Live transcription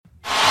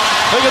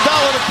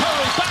Iguodala to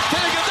Curry. Back to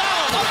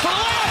Iguodala. Up for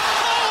the layup.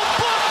 Oh,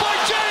 blocked by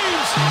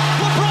James.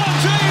 LeBron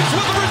James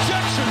with the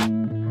rejection.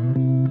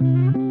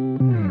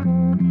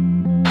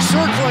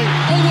 Circling.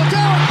 Oh, look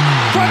out.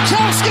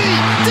 Gronkowski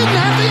didn't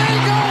have the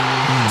angle.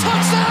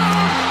 Touchdown.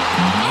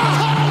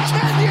 Oh,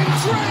 Kenyon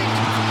Drake.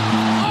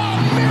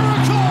 A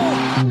miracle.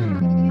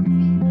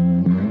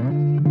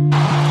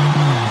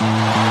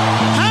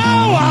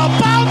 How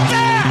about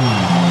that?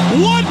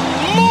 What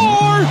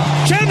more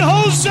can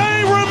Jose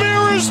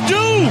Ramirez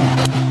do?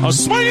 A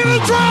swing and a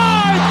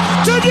drive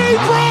to deep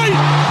right.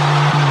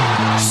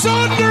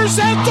 Saunders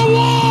at the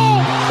wall.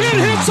 It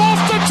hits off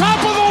the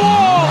top of the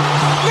wall.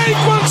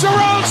 Naquin's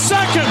around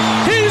second.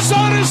 He's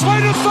on his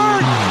way to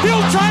third.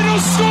 He'll try to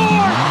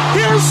score.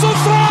 Here's the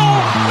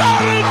throw.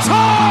 Not in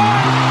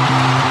time.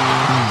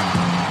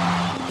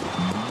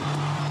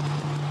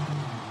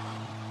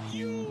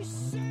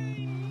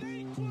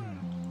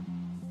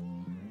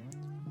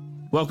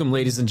 Welcome,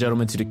 ladies and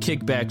gentlemen, to the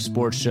Kickback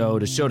Sports Show.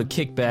 The show to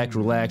kick back,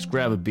 relax,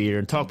 grab a beer,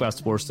 and talk about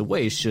sports the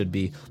way it should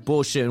be.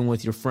 Bullshitting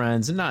with your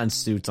friends and not in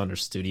suits under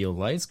studio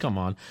lights. Come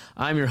on.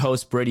 I'm your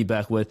host, Brady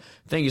Beckwith.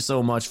 Thank you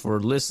so much for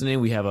listening.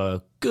 We have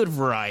a good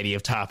variety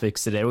of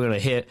topics today. We're going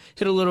to hit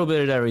a little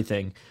bit of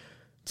everything.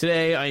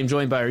 Today, I am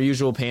joined by our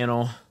usual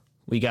panel.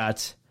 We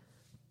got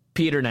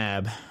Peter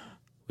Nab.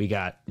 We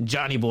got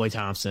Johnny Boy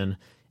Thompson.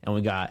 And we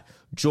got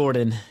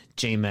Jordan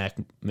J-Mac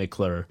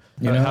McClure.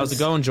 How's it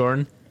going,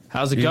 Jordan?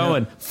 How's it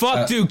going?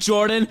 Fuck Duke,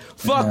 Jordan.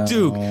 Fuck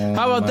Duke.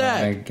 How about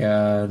that? Oh, my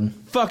God.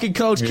 Fucking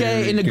Coach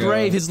K in the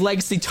grave. His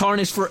legacy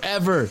tarnished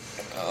forever.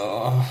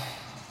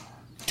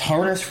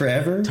 Tarnished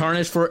forever?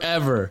 Tarnished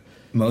forever.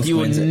 Most he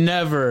would wins it.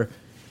 never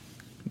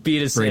be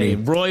the Brady,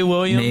 same. Roy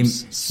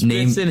Williams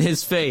spits in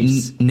his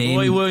face.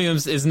 Roy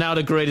Williams is now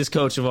the greatest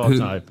coach of all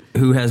time.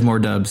 Who has more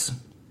dubs?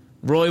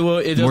 Roy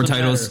Williams. More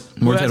titles.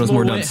 More titles,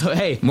 more dubs.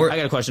 Hey, I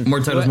got a question. More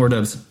titles, more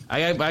dubs.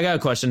 I got a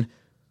question.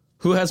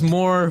 Who has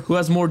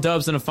more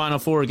dubs in a Final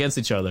Four against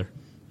each other?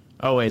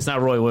 Oh wait, it's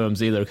not Roy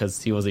Williams either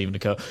because he wasn't even the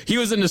coach. He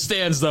was in the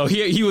stands though.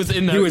 He was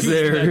in. He was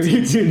there. It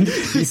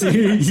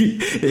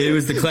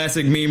was the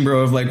classic meme, bro,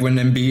 of like when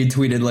Embiid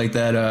tweeted like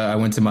that. I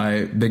went to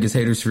my biggest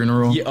hater's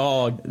funeral. Yeah,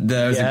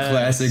 that was a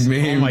classic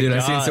meme, dude. God. I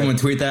seen someone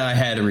tweet that. I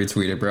had to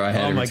retweet it, bro. I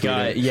had to retweet it. Oh my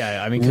God,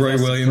 yeah. I mean, Roy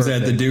Williams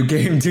at the Duke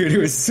game, dude. It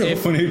was so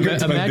funny.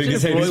 Imagine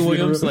if Roy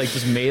Williams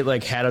just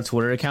had a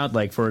Twitter account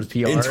for his PR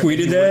and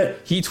tweeted that.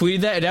 He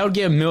tweeted that, and that would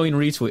get 1 million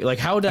retweets. Like,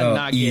 how would that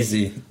not get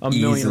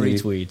 1 million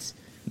retweets?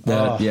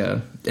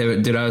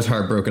 Dude, I was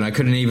heartbroken. I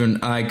couldn't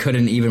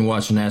even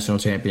watch the national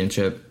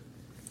championship.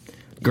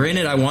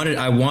 Granted,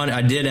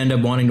 I did end up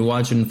wanting to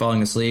watch it and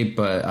falling asleep,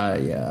 but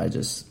I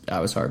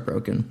was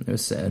heartbroken. It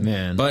was sad,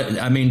 man. But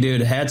I mean,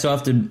 dude, hats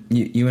off to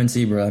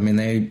UNC, bro. I mean,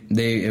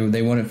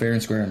 they won it fair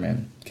and square,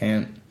 man.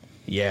 Can't.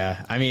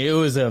 Yeah, I mean, it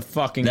was a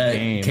fucking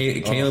game.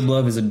 Caleb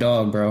Love is a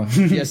dog, bro.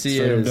 Yes, he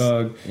is.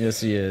 Dog. Yes,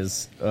 he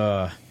is.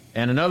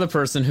 And another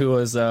person who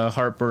was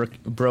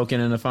heartbroken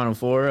in the Final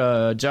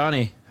Four,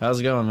 Johnny. How's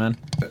it going, man?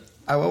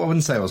 I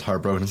wouldn't say I was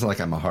heartbroken. It's not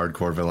like I'm a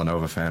hardcore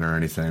Villanova fan or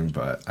anything,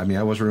 but I mean,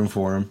 I was rooting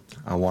for him.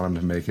 I want him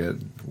to make it,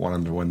 want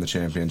him to win the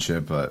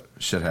championship, but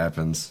shit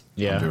happens.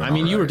 Yeah, I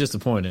mean, you were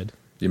disappointed.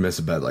 You miss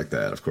a bet like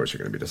that, of course you're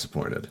going to be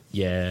disappointed.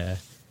 Yeah.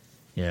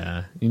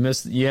 You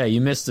missed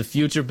the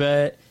future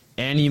bet,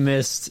 and you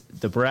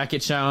missed the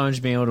bracket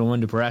challenge, being able to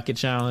win the bracket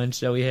challenge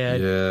that we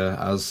had. Yeah,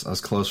 I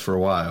was close for a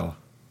while.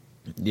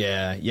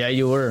 Yeah,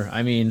 you were.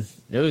 I mean,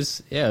 it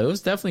was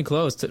definitely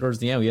close towards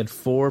the end. We had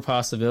 4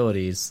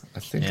 possibilities. I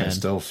think I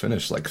still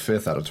finished like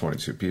 5th out of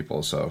 22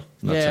 people, so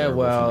not yeah,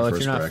 well, if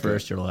you're not bracket.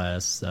 First, you're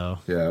last, so.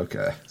 Yeah,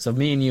 okay. So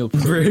me and you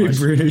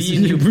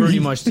pretty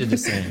much did the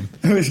same.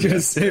 I was going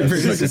to say,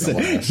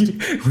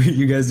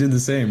 you guys did the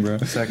same, bro.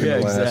 Second to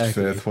last,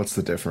 5th, what's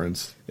the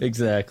difference?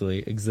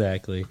 Exactly.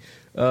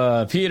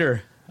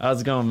 Peter, how's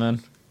it going,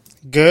 man?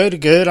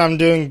 Good. I'm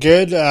doing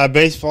good.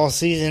 Baseball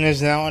season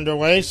is now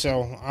underway,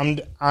 so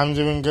I'm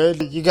doing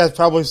good. You guys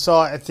probably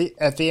saw at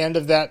the end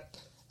of that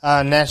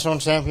national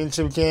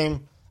championship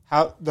game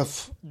how did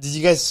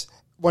you guys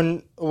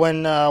when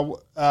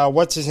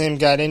what's his name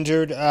got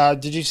injured?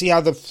 Did you see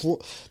how the floor?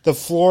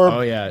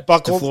 Oh yeah,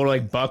 buckled? The floor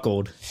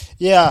buckled.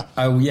 Yeah.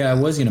 I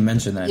was gonna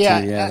mention that too.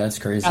 Yeah, that's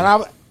crazy. And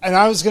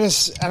I was gonna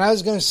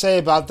say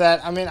about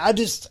that. I mean, I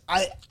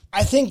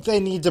think they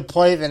need to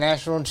play the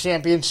national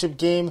championship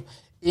game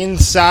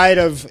inside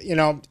of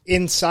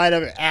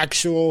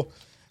actual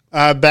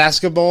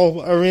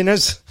basketball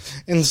arenas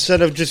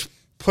instead of just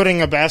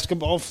putting a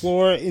basketball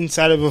floor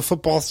inside of a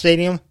football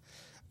stadium.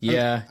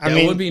 Yeah,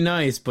 it would be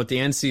nice, but the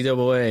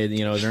NCAA,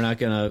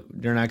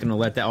 they're not gonna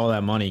let all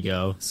that money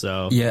go.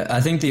 So yeah,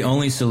 I think the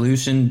only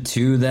solution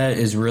to that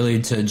is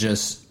really to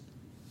just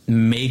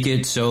make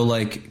it so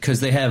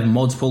because they have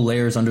multiple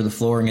layers under the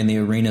flooring in the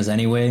arenas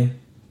anyway,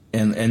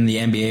 and the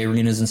NBA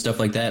arenas and stuff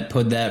like that.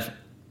 Put that.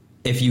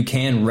 If you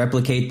can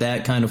replicate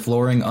that kind of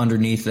flooring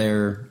underneath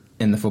there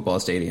in the football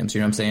stadiums, you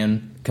know what I'm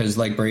saying? Because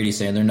like Brady's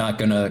saying, they're not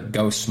going to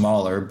go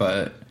smaller,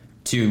 but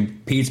to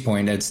Pete's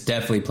point, it's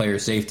definitely player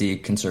safety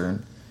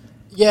concern.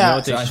 You know Yeah,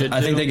 what they should I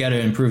do? think they got to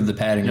improve the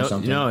padding or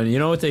something. You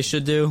know what they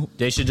should do?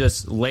 They should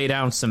just lay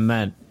down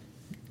cement.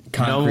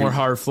 Concrete. No more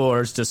hard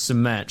floors, just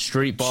cement.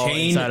 Street ball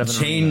inside of an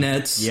chain arena.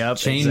 nets. Yep,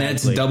 chain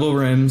exactly. nets, double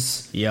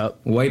rims. Yep.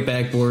 White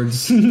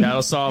backboards.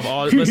 That'll solve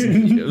all.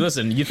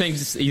 Listen. You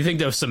think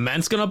the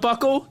cement's gonna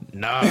buckle?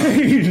 No.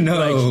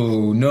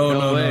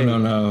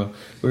 No.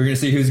 We're gonna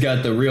see who's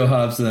got the real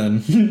hops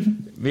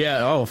then.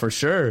 Yeah. Oh, for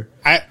sure.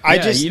 I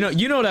just you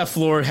know that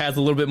floor has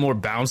a little bit more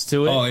bounce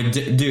to it. Oh,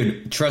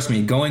 dude, trust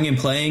me. Going and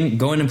playing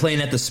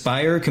at the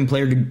Spire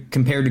compared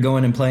to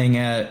going and playing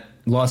at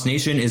Lost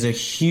Nation is a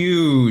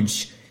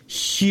huge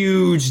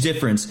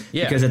difference.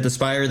 Yeah. Because at the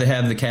Spire they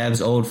have the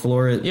Cavs old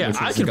floor. Yeah, which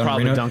is I the could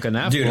probably arena. dunk on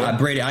that dude, floor.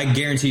 Brady, I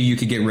guarantee you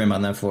could get rim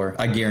on that floor.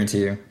 I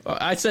guarantee you.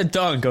 I said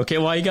dunk. Okay,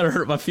 why you gotta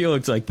hurt my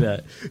feelings like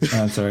that?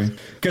 I'm sorry.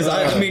 Because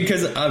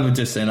I was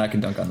just saying I can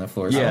dunk on that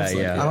floor. So Yeah, it's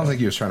like, yeah. I don't think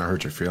he was trying to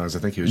hurt your feelings. I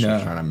think he was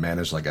just trying to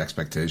manage like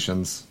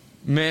expectations.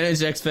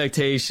 Manage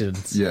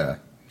expectations. Yeah,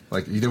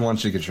 like he didn't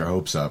want you to get your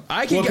hopes up.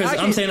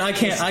 I'm saying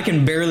I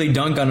can barely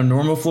dunk on a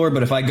normal floor,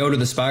 but if I go to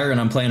the Spire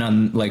and I'm playing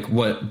on like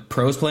what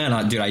pros play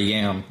on, dude, I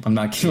am. I'm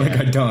not kidding.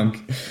 Like I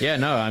dunk. Yeah,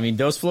 no, I mean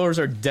those floors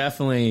are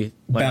definitely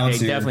like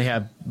Bouncier. they definitely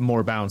have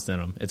more bounce in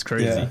them. It's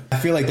crazy. Yeah. I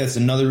feel like that's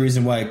another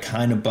reason why I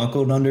kind of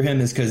buckled under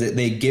him is because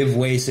they give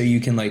way so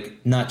you can like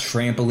not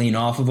trampoline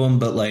off of them,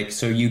 but like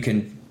so you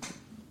can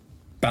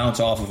bounce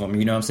off of them.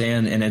 You know what I'm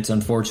saying? And it's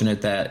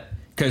unfortunate that.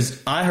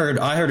 Because I heard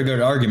a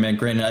good argument.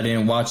 Granted, I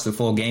didn't watch the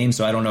full game,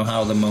 so I don't know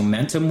how the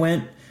momentum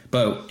went.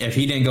 But if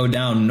he didn't go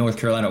down, North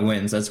Carolina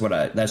wins. That's what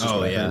I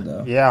heard,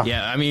 though. yeah.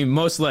 Yeah, I mean,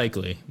 most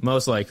likely.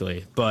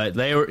 But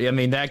they were. I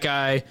mean, that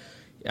guy.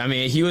 I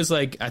mean, he was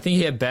like. I think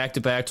he had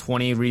back-to-back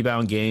 20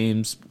 rebound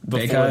games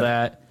before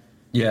that.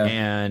 Yeah,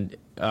 and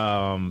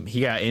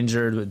he got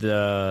injured with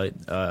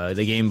the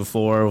game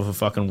before with a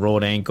fucking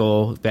rolled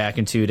ankle back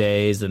in 2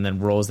 days, and then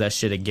rolls that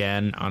shit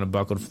again on a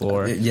buckled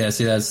floor. Yeah,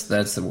 see, that's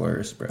the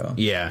worst, bro.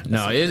 Yeah,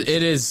 no, it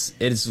is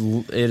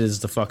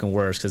the fucking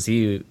worst because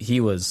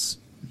he was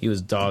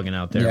dogging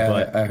out there. Yeah,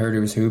 but I heard he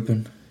was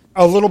hooping.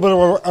 A little bit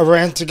of a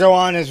rant to go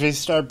on as we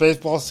start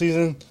baseball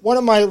season. One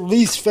of my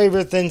least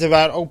favorite things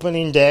about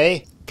opening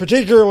day,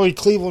 particularly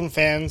Cleveland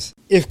fans,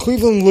 if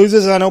Cleveland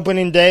loses on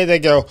opening day, they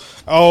go,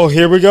 "Oh,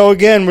 here we go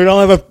again. We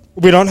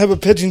don't have a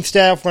pitching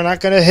staff. We're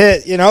not going to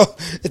hit." You know,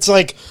 it's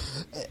like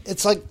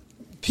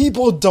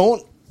people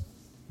don't.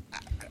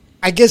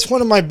 I guess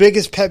one of my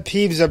biggest pet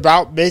peeves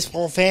about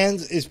baseball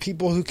fans is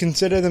people who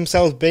consider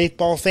themselves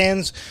baseball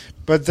fans,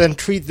 but then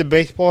treat the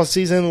baseball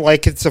season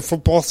like it's a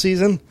football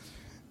season.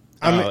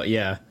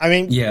 yeah. I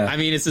mean,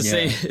 it's the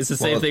same. It's the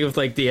same thing with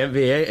like the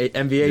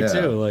NBA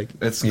too. Like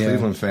it's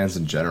Cleveland fans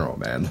in general,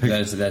 man. Like,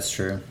 That's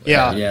true.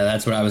 Yeah. Yeah,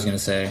 that's what I was gonna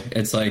say.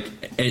 It's like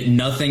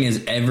nothing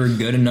is ever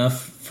good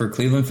enough for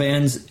Cleveland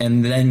fans,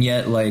 and then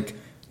yet like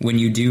when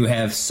you do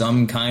have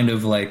some kind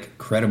of like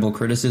credible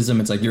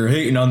criticism, it's like you're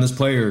hating on this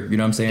player. You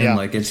know what I'm saying? Yeah.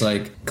 Like it's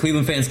like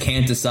Cleveland fans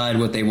can't decide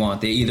what they want.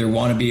 They either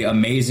want to be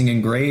amazing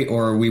and great,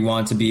 or we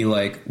want to be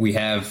like we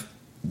have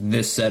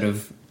this set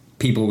of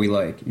people we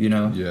like, you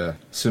know? Yeah.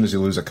 As soon as you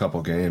lose a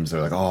couple games,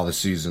 they're like, "Oh, the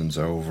season's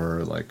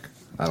over." Like,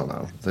 I don't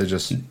know. They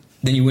just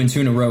Then you win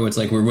 2 in a row. It's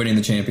like we're winning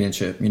the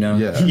championship, you know?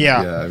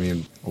 Yeah. I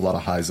mean, a lot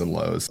of highs and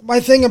lows. my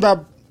thing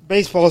about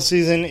baseball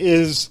season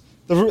is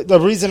the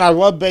reason I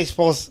love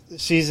baseball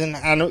season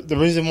and the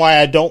reason why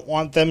I don't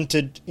want them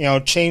to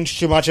change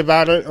too much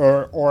about it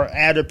or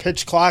add a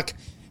pitch clock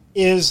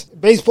is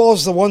baseball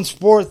is the one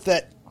sport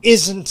that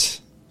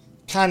isn't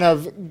kind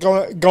of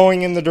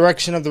going in the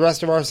direction of the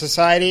rest of our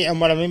society. And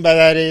what I mean by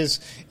that is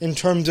in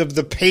terms of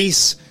the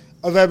pace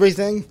of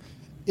everything.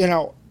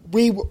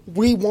 We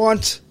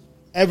want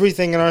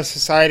everything in our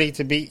society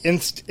to be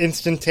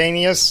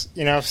instantaneous,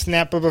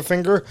 snap of a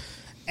finger.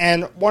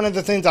 And one of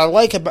the things I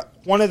like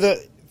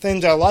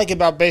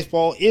about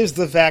baseball is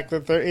the fact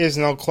that there is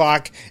no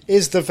clock,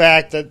 is the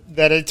fact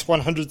that it's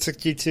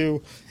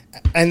 162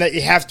 and that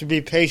you have to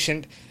be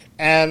patient.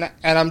 And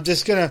I'm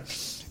just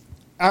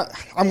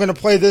I'm going to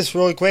play this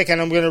really quick, and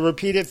I'm going to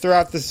repeat it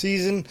throughout the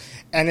season.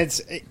 And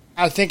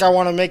I think I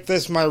want to make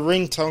this my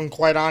ringtone,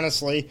 quite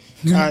honestly.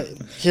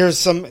 Here's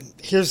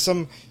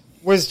some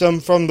wisdom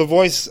from the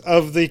voice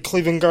of the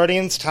Cleveland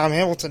Guardians, Tom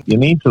Hamilton. You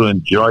need to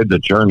enjoy the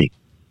journey.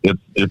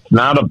 It's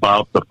not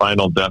about the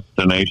final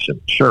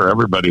destination. Sure,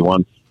 everybody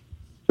wants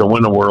to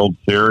win a World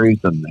Series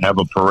and have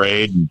a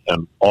parade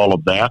and all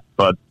of that,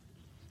 but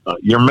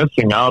you're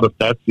missing out if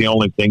that's the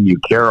only thing you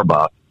care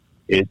about.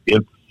 It's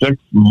 6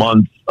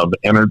 months of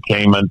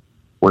entertainment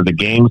where the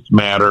games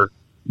matter,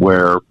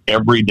 where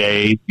every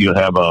day you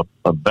have a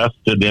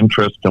vested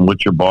interest in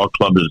what your ball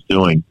club is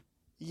doing.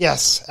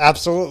 Yes,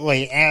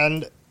 absolutely.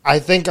 And I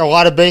think a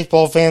lot of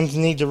baseball fans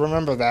need to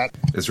remember that.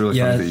 It's really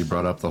funny that you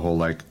brought up the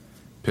whole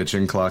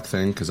pitching clock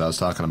thing, because I was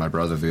talking to my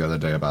brother the other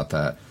day about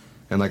that.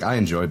 And I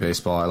enjoy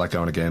baseball. I like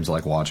going to games. I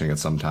like watching it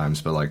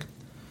sometimes. But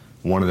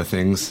one of the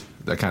things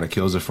that kind of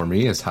kills it for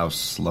me is how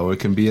slow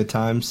it can be at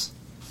times.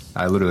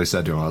 I literally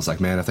said to him, I was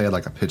like, man, if they had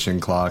a pitching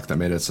clock that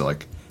made it so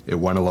it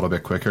went a little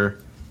bit quicker,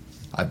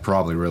 I'd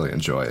probably really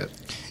enjoy it.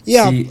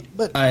 Yeah, See,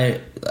 but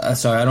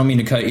sorry, I don't mean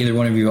to cut either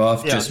one of you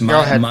off. Yeah, Just go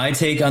ahead. my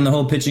take on the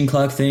whole pitching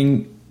clock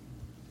thing.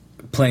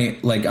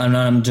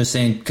 I'm just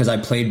saying because I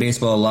played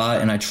baseball a lot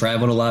and I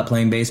traveled a lot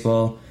playing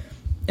baseball,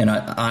 and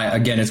I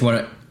again, it's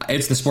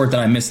the sport that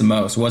I miss the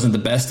most. Wasn't the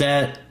best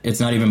at. It's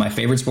not even my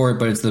favorite sport,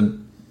 but it's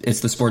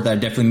the sport that I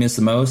definitely miss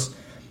the most.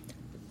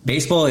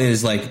 Baseball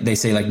is they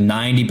say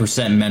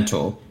 90%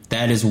 mental.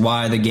 That is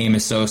why the game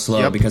is so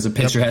slow, because a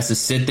pitcher has to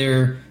sit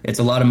there. It's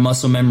a lot of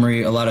muscle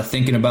memory, a lot of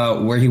thinking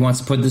about where he wants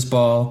to put this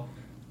ball,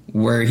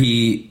 where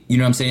he, you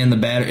know what I'm saying, the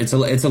batter. It's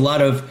a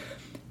lot of,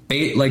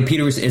 like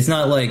Peter was, it's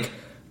not like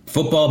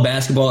football,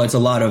 basketball. It's a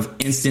lot of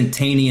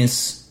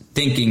instantaneous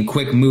thinking,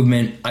 quick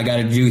movement. I got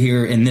to do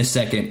here in this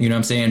second. You know what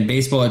I'm saying?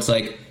 Baseball, it's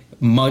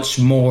much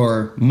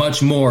more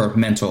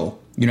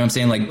mental. You know what I'm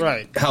saying?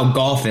 Right. How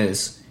golf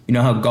is. You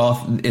know how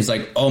golf is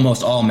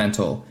almost all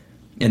mental.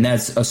 And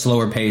that's a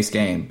slower paced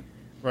game,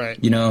 right?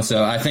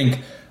 So I think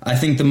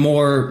the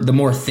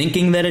more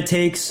thinking that it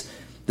takes,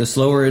 the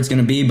slower it's going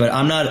to be. But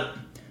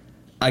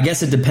I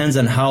guess it depends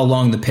on how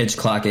long the pitch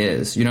clock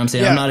is. You know what I'm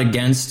saying? Yeah.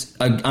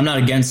 I'm not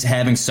against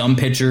having some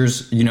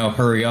pitchers,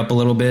 hurry up a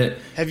little bit.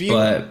 Have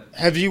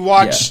you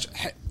watched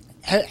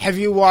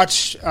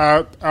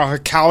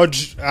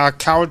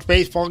college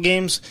baseball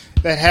games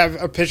that have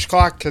a pitch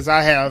clock? Because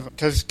I have,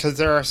 because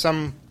there are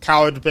some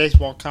college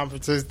baseball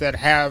conferences that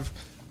have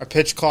a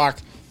pitch clock.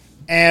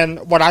 And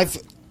what I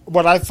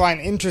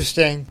find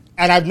interesting,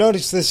 and I've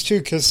noticed this too,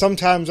 because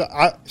sometimes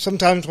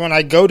when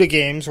I go to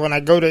games, when I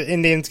go to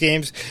Indians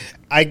games,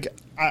 I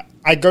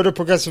go to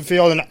Progressive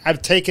Field and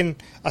I've taken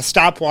a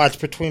stopwatch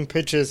between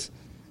pitches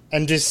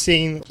and just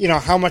seeing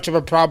how much of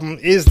a problem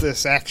is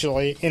this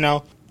actually, and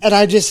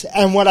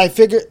what I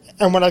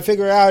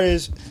figure out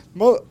is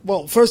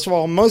first of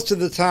all, most of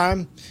the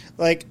time,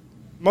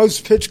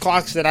 most pitch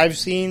clocks that I've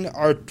seen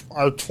are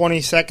 20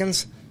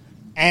 seconds,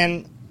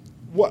 and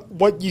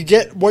what you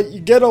get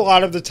a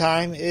lot of the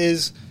time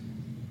is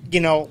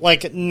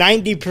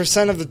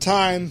 90% of the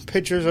time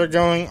pitchers are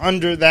going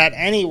under that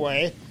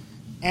anyway,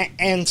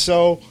 and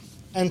so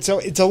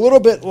it's a little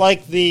bit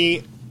like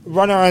the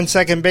runner on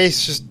second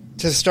base just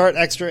to start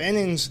extra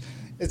innings.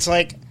 It's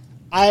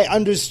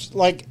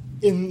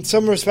in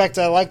some respects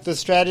I like the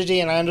strategy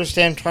and I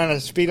understand trying to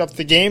speed up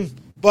the game,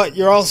 but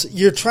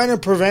you're trying to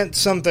prevent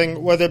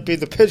something, whether it be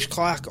the pitch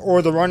clock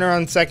or the runner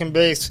on second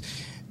base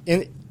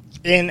in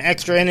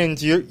extra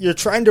innings. You're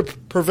trying to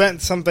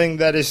prevent something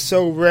that is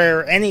so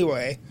rare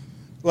anyway.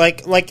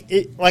 Like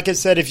I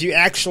said, if you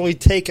actually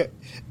take a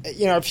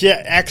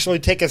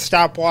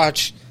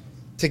stopwatch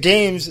to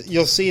games,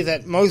 you'll see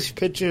that most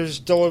pitchers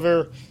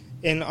deliver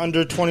in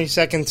under 20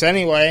 seconds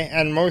anyway,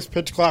 and most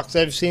pitch clocks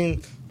I've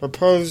seen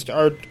proposed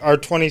are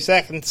 20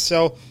 seconds.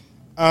 So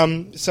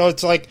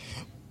it's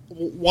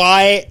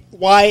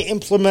why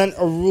implement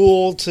a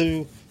rule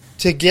to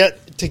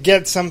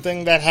get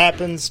something that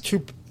happens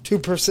 2%,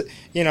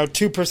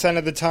 2%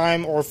 of the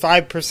time or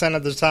 5%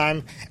 of the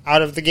time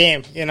out of the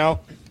game,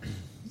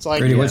 It's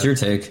Brady, what's your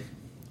take?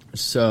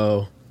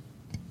 So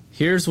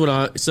here's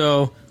what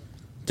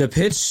the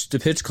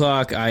pitch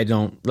clock, I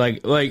don't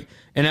like,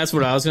 and that's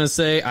what I was going to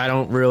say. I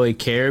don't really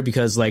care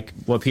because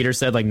what Peter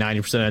said, 90%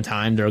 of the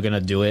time they're going to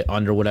do it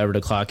under whatever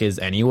the clock is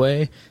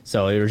anyway.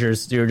 So you're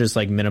just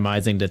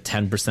minimizing the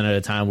 10% of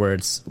the time where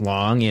it's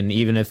long. And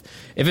even if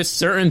it's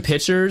certain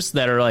pitchers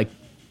that are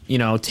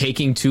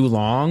taking too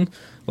long,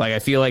 I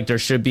feel like there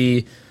should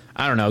be,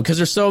 I don't know, because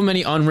there's so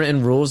many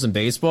unwritten rules in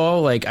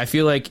baseball. I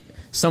feel like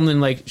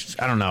something I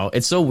don't know.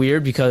 It's so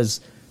weird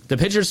because the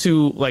pitchers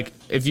who,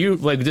 if you,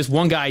 this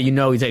one guy,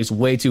 he takes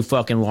way too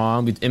fucking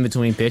long in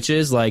between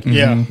pitches. Maybe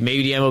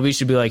the MLB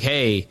should be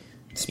hey,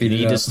 you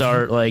need to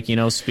start,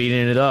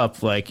 speeding it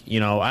up. I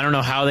don't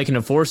know how they can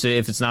enforce it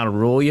if it's not a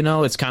rule,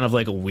 It's kind of,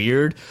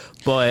 weird.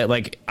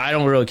 But, I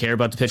don't really care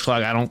about the pitch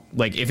clock. I don't,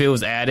 if it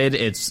was added,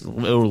 it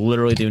will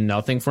literally do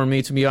nothing for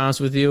me, to be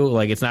honest with you.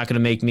 It's not going to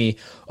make me,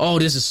 oh,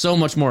 this is so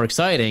much more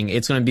exciting.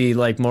 It's going to be,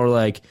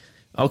 more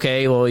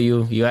okay, well,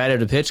 you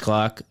added a pitch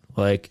clock.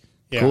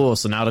 Cool.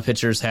 So now the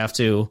pitchers have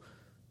to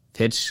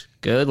pitch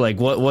good.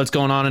 What's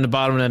going on in the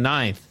bottom of the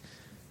ninth?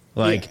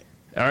 Is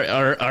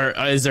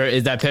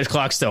that pitch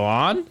clock still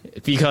on?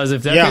 Because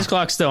if that pitch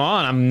clock's still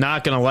on, I'm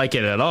not gonna like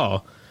it at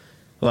all.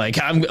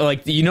 I'm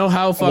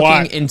how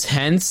fucking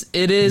intense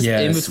it is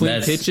in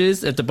between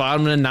pitches at the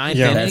bottom of the ninth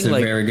inning. That's a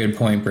very good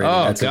point, Brady.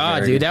 Oh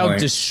god, dude, that would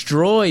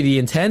destroy the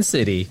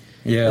intensity.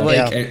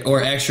 Yeah,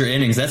 or extra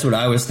innings. That's what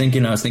I was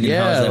thinking. How does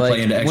that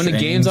play into extra innings? When the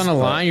game's on the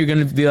line, you're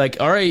going to be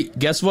all right,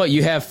 guess what?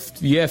 You have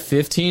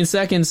 15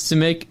 seconds to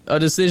make a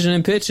decision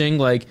in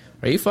pitching. Are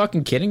you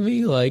fucking kidding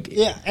me? I do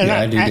get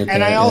that.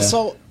 And I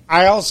also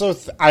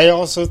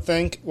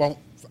think, well,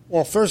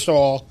 first of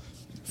all,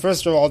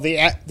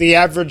 the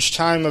average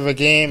time of a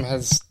game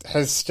has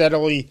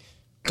steadily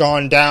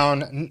gone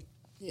down,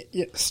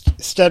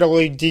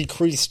 steadily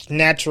decreased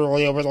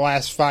naturally over the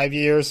last 5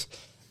 years.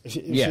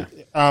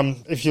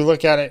 If you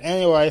look at it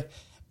anyway,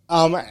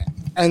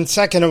 and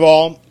second of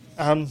all,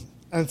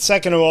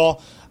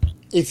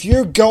 if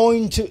you're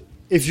going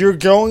you're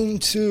going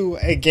to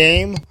a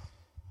game,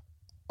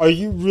 are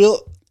you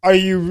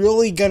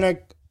really gonna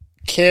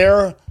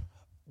care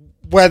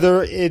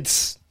whether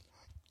it's,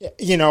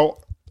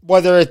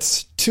 whether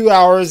it's 2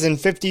 hours and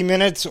 50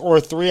 minutes or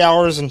 3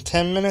 hours and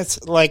 10 minutes?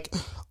 Like,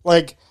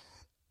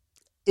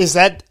 is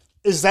that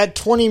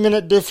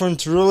 20-minute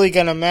difference really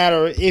gonna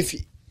matter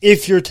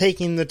if you're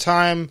taking the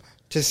time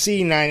to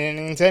see 9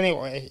 innings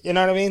anyway? You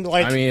know what I mean?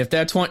 Like, I mean, if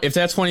that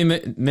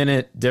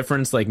 20-minute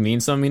difference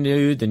means something to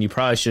you, then you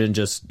probably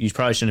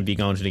shouldn't be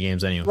going to the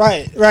games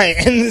anyway. Right.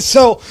 And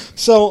so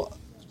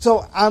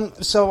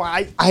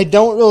I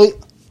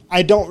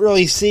don't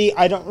really see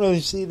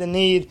the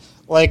need,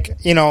 let's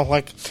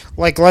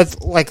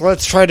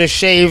try to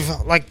shave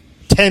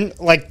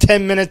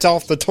 10 minutes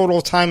off the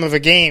total time of a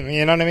game.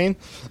 You know what I mean?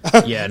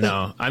 Yeah,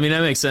 no. I mean,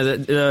 that makes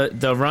sense.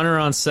 The runner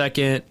on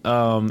second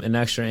in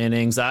extra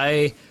innings,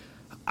 I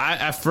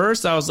at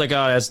first I was like,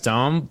 oh, that's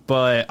dumb,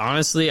 but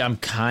honestly, I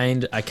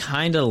kind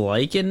of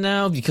like it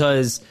now,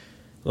 because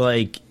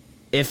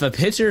if a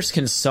pitcher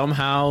can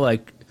somehow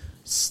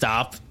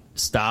stop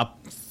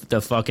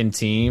the fucking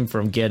team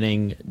from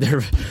getting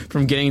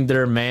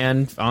their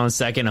man on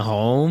second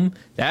home,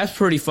 that's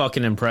pretty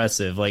fucking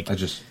impressive.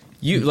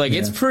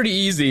 It's pretty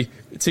easy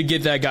to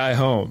get that guy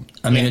home.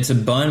 I mean, it's a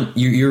bunt.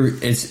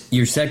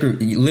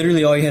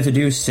 Literally all you have to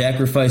do is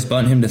sacrifice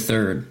bunt him to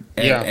third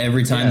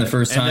every time the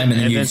first time,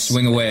 and then you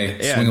swing away. And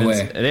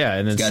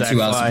then got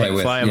 2 outs to play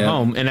with. Fly him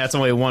home, and that's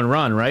only one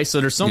run, right? So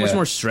there's so much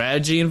more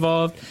strategy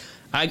involved.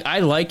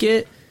 I like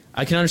it.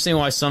 I can understand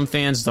why some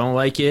fans don't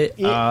like it.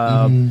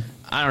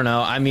 I don't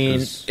know. I mean,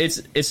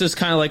 it's just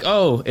kind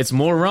of it's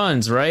more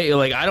runs, right?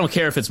 I don't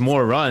care if it's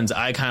more runs.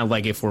 I kind of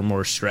like it for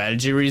more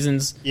strategy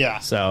reasons. Yeah.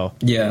 So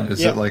is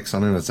it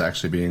something that's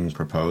actually being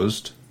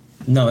proposed?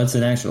 No, it's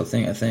an actual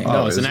thing, I think.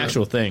 No, it's an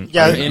actual thing.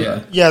 Yeah,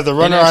 the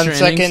runner on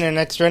second in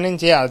extra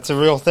innings. Yeah, it's a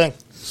real thing.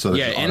 So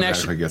they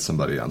automatically get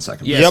somebody on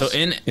second. Yeah.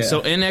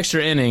 So in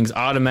extra innings,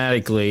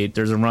 automatically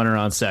there's a runner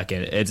on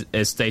second.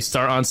 It's they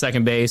start on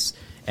second base,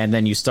 and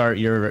then you start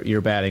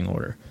your batting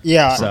order.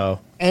 Yeah. So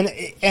one of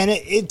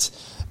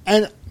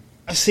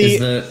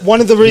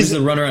the reasons who's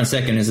the runner on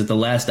second, is it the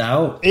last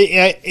out?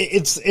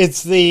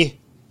 It's the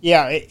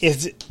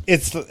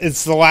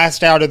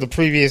last out of the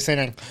previous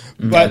inning.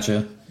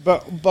 Gotcha.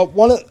 But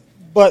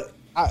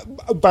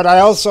I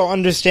also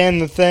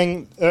understand the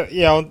thing.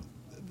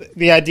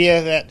 The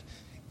idea that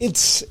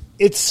it's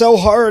so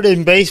hard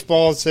in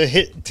baseball to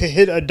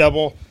hit a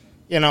double,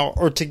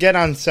 or to get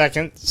on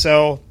second.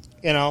 So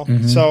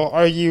so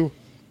are you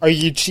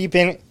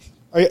cheapening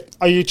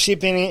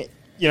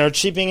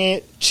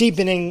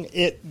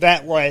it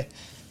that way?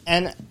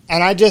 And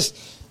I just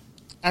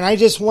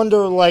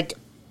wonder what.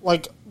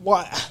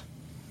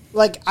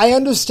 I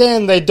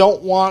understand they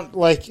don't want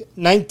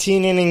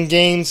 19 inning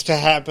games to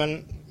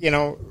happen,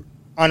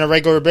 on a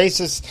regular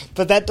basis,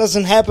 but that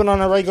doesn't happen on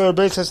a regular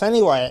basis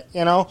anyway.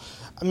 I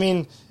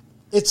mean,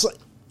 it's a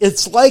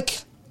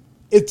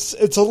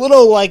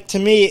little to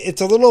me,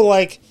 it's a little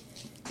like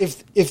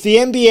if the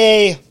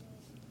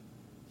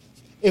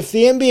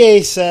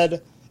NBA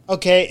said,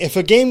 okay, if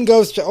a game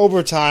goes to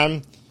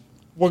overtime,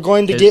 we're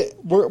going to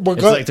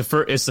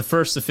it's the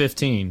first to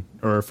 15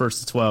 or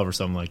first to 12 or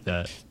something like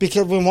that,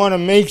 because we want to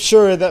make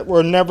sure that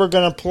we're never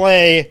going to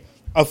play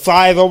a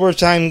 5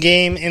 overtime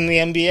game in the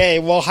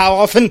NBA. Well, how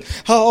often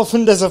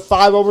does a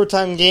 5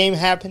 overtime game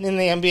happen in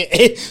the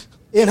NBA?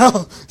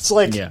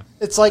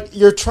 It's like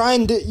you're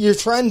trying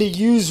to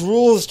use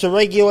rules to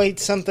regulate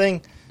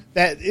something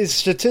that is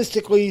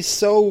statistically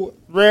so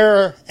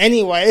rare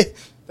anyway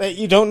that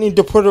you don't need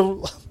to put a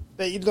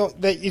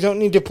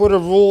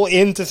rule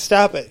in to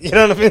stop it. You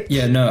know what I mean?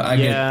 Yeah, no, I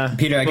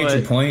get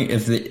your point.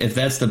 If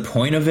that's the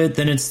point of it,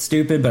 then it's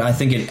stupid. But I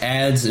think it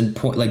adds,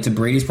 to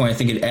Brady's point, I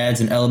think it adds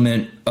an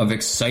element of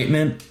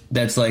excitement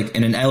that's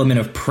and an element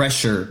of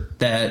pressure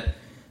that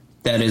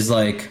is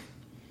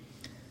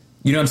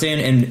you know what I'm saying?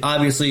 And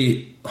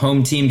obviously,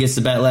 home team gets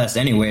the bat last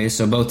anyway,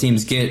 so both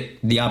teams get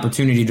the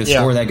opportunity to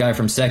score that guy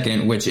from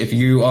second, which if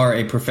you are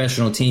a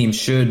professional team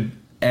should,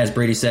 as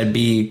Brady said,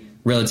 be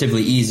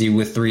relatively easy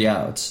with 3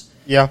 outs.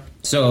 Yeah.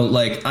 So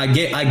I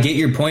get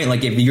your point.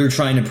 If you're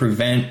trying to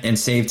prevent and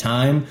save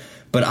time,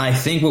 but I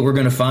think what we're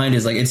going to find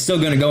is it's still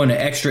going to go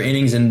into extra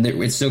innings, and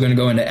it's still going to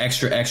go into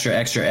extra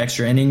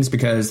innings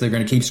because they're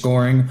going to keep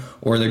scoring,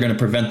 or they're going to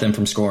prevent them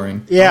from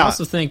scoring. Yeah. I'm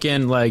also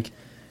thinking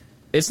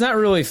it's not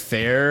really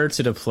fair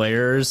to the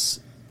players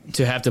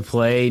to have to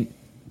play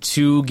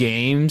 2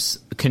 games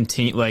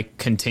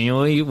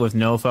continually with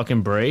no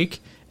fucking break.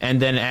 And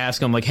then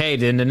ask them hey,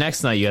 then the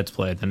next night you have to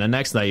play. Then the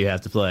next night you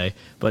have to play.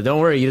 But don't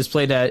worry, you just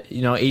played that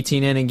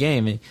 18 inning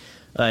game.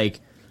 I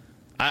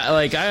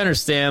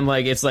understand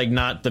it's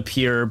not the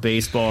pure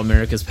baseball,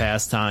 America's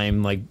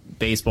pastime,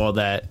 baseball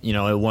that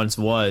it once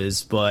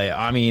was. But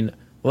I mean,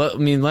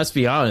 let's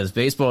be honest,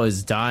 baseball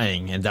is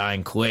dying and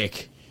dying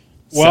quick.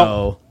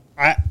 Well,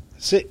 I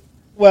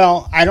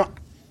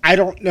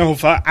don't know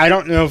if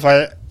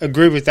I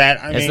agree with that.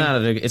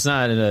 It's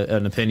not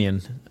an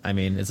opinion. I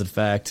mean, it's a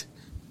fact.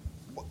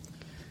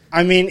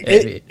 I mean,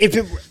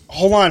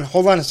 hold on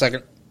a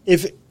second.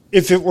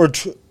 if it were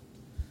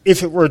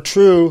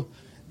true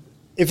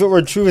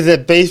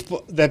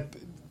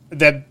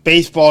that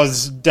baseball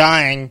is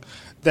dying,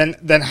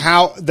 then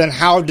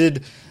how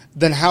did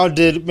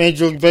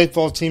Major League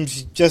Baseball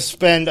teams just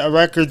spend a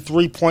record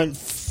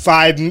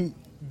 $3.5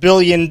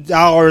 billion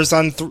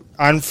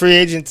on free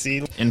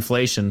agency?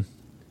 Inflation.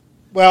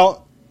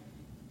 Well,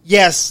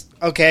 yes,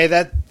 okay,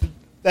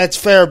 that's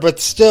fair, but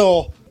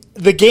still,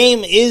 the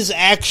game is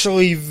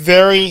actually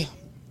very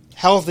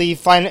healthy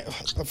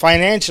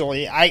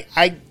financially.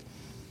 I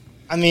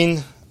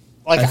mean,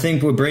 like, I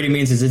think what Brady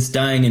means is it's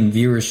dying in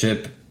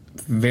viewership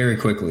very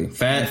quickly.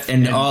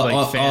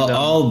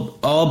 All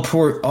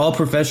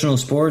professional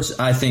sports,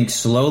 I think,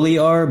 slowly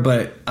are,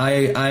 but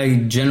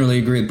I generally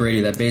agree with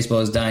Brady that baseball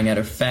is dying at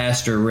a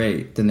faster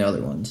rate than the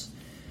other ones.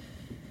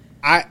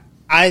 I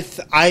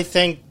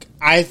think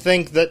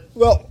that,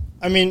 well,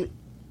 I mean,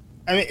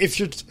 if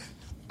you're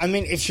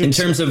in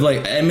terms of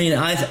like,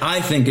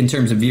 I think in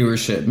terms of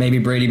viewership, maybe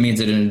Brady means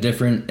it in a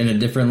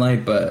different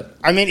light, but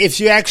I mean, if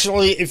you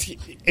actually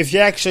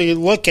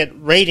look at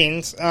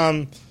ratings,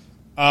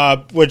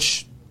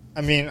 which,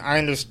 I mean, I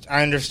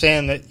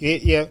understand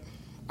that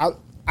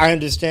I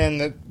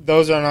understand that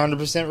those aren't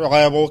 100%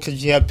 reliable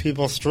because you have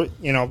people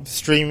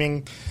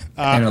streaming,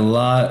 and a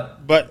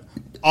lot. But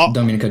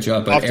don't mean to cut you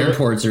off, but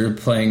airports are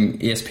playing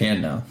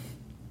ESPN now.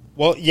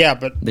 Well, yeah,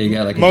 but they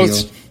got like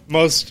most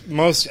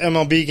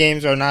MLB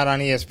games are not on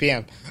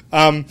ESPN.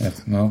 Fair.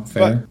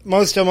 But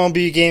most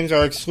MLB games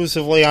are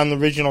exclusively on the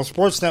regional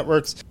sports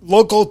networks.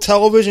 Local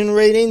television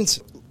ratings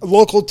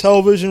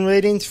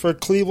for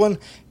Cleveland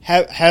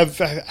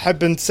have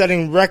been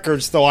setting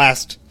records the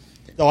last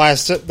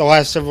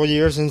several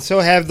years, and so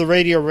have the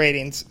radio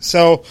ratings.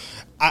 So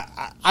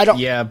I don't.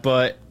 Yeah,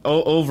 but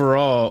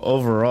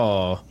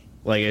overall,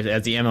 like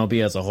at the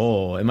MLB as a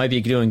whole, it might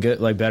be doing good,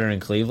 like better in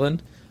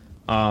Cleveland.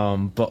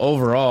 But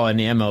overall in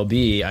the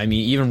MLB, I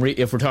mean, even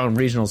if we're talking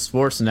regional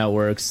sports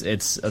networks,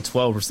 it's a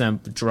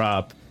 12%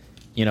 drop,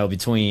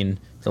 between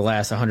the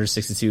last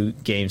 162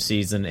 game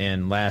season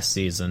and last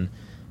season,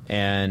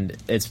 and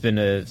it's been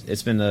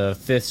the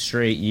fifth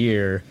straight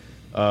year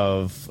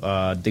of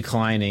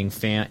declining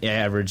fan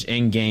average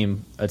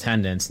in-game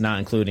attendance, not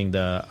including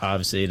the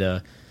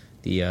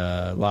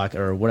lock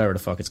or whatever the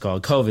fuck it's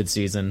called, COVID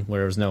season, where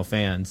there was no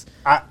fans.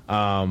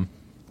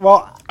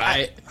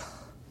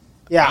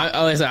 Yeah,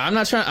 I'm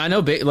not trying. I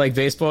know, like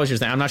baseball is your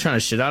thing. I'm not trying to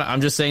shit on it.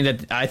 I'm just saying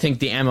that I think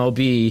the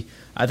MLB,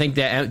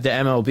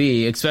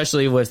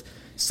 especially with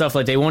stuff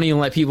like they won't even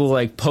let people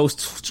like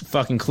post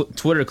fucking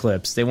Twitter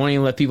clips. They won't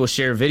even let people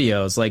share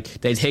videos. Like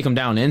they take them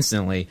down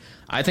instantly.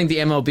 I think the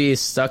MLB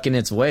is stuck in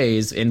its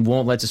ways and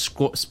won't let the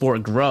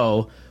sport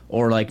grow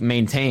or like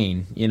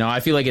maintain. I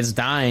feel like it's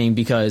dying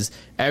because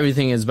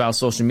everything is about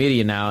social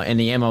media now, and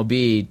the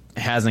MLB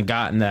hasn't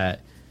gotten that.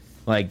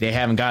 Like, they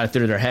haven't got it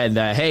through their head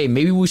that, hey,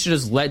 maybe we should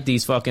just let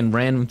these fucking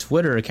random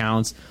Twitter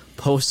accounts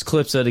post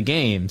clips of the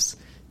games.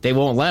 They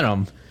won't let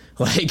them.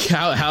 Like,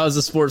 how is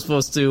the sport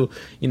supposed to,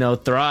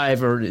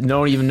 thrive or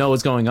don't even know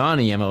what's going on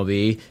in the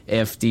MLB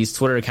if these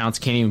Twitter accounts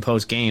can't even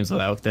post games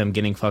without them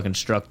getting fucking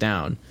struck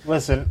down?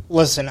 Listen.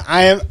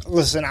 I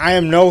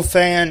am no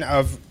fan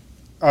of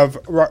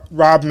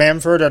Rob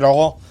Manfred at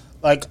all.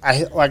 I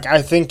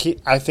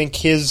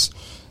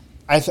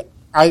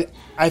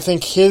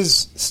think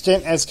his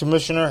stint as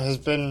commissioner has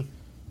been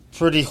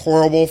pretty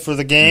horrible for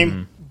the game.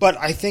 Mm-hmm. But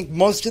I think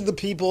most of the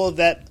people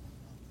that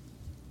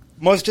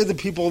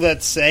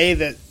say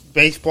that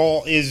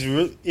baseball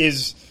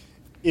is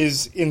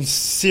in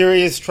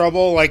serious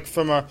trouble, like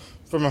from a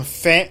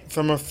fan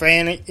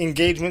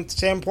engagement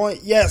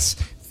standpoint, yes,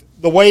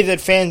 the way that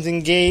fans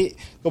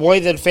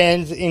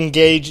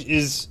engage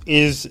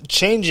is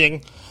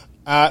changing,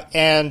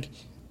 and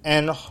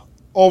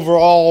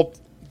overall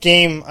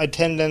game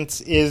attendance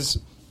is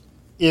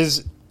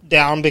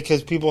down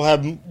because people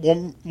have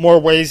more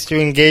ways to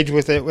engage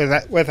with it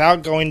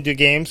without going to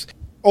games.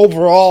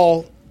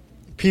 Overall,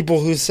 people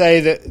who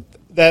say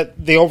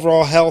that the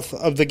overall health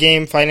of the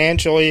game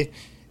financially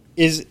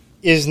is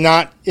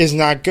not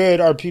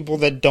good are people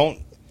that don't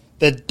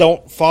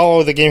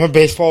follow the game of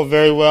baseball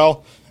very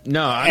well.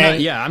 No,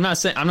 I'm not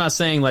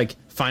saying like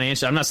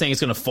financial. I'm not saying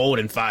it's going to fold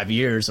in 5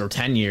 years or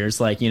 10 years.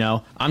 Like,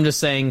 I'm just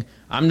saying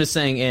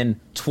in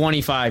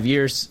 25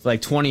 years,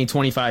 like 20,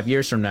 25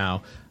 years from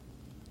now,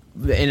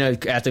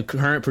 at the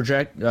current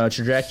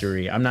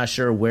trajectory, I'm not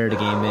sure where the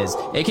game is.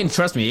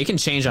 It can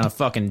change on a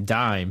fucking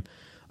dime.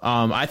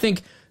 I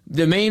think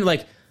the main,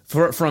 like,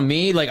 from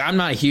me, like, I'm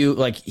not a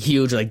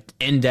huge like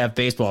in-depth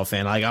baseball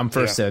fan. Like, I'm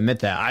first to admit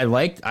that. I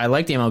like the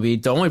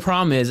MLB. The only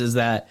problem is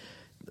that,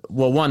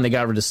 well, one, they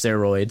got rid of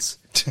steroids.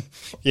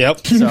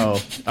 Yep. So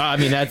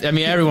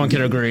everyone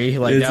can agree.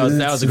 Like, that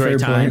was a great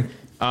time.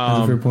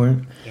 That's a fair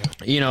point.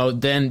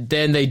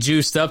 Then they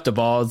juiced up the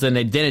balls, then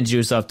they didn't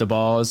juice up the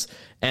balls,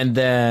 and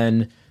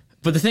then,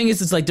 but the thing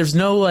is, it's like there's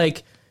no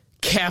like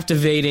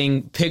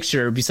captivating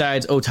picture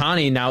besides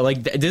Ohtani now.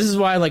 Like this is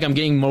why like I'm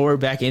getting more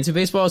back into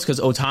baseball, is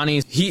because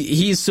Ohtani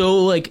he's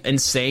so like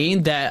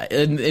insane that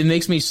it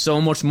makes me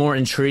so much more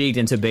intrigued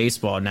into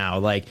baseball now.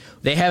 Like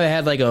they haven't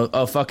had like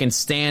a fucking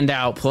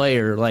standout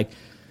player like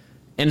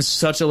in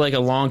such a like a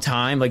long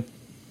time. Like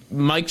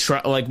Mike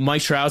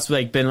Trout's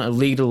like been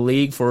league to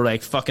league for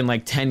like fucking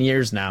like 10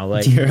 years now.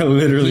 Like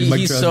literally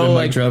Mike Trout's so been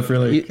like Mike Trout for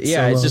like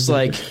yeah, so it's just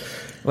long.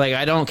 like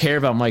I don't care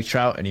about Mike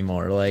Trout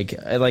anymore.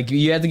 Like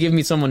you have to give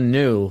me someone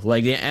new.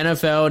 Like the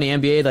NFL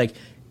and the NBA, like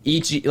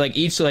each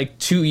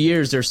 2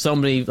 years there's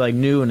somebody like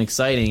new and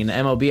exciting. In the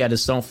MLB, I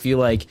just don't feel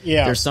like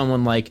there's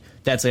someone like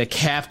that's like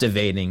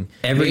captivating.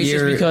 Every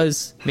year,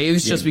 maybe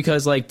it's just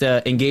because like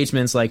the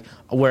engagements like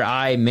where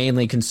I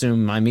mainly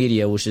consume my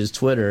media, which is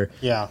Twitter,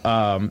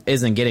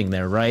 isn't getting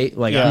there, right?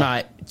 Like I'm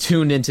not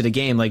tuned into the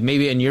game. Like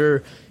maybe in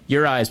your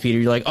eyes, Peter,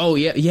 you're like, oh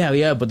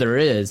yeah, but there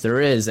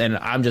is, and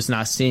I'm just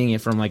not seeing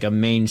it from like a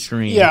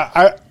mainstream.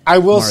 Yeah, I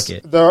will.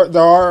 Market.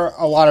 There are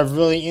a lot of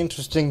really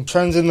interesting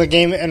trends in the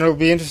game, and it'll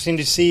be interesting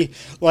to see.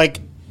 Like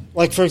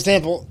for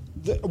example,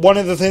 one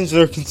of the things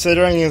they're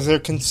considering is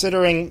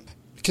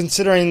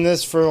considering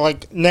this for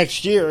like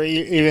next year.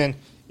 Even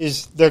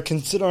is they're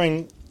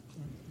considering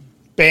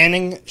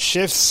banning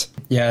shifts.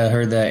 Yeah, I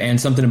heard that, and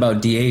something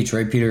about DH,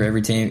 right, Peter?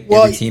 Every team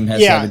has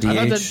to have a DH. I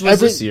thought that was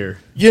this year.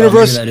 Maybe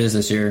that is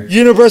this year.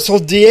 Universal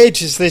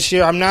DH is this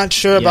year. I'm not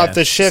sure about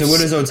the shifts. So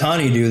what does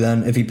Ohtani do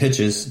then if he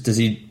pitches? Does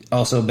he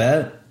also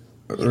bat,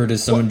 or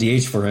does someone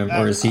DH for him,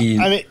 or is he?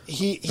 I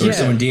mean,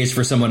 someone DH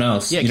for someone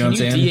else. Yeah, you know what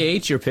I'm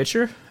saying? DH your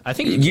pitcher? I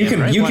think you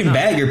can. right? You Why can not?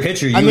 bat your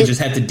pitcher. You would just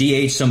have to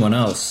DH someone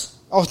else.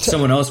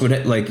 Someone else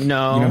would like. No, you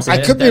know what I'm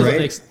saying? I could be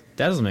right.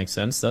 That doesn't make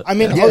sense. I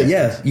mean,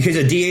 Because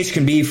a DH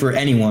can be for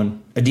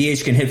anyone. A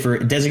DH can hit for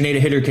a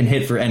designated hitter can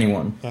hit for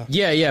anyone.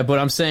 Yeah, but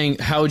I'm saying,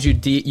 how would you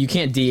you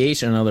can't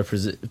DH another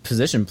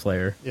position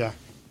player? Yeah.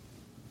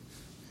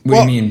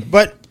 What do you mean?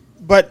 But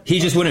he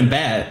just wouldn't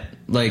bat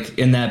like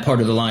in that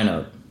part of the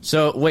lineup.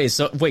 So wait.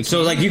 So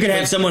like you could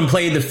have someone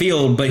play the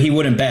field, but he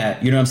wouldn't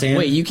bat. You know what I'm saying?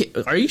 Wait, you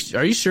can, are you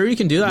sure you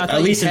can do that?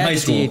 At least in high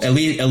school. DH. At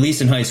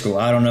least in high school.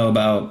 I don't know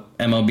about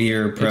MLB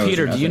or pros.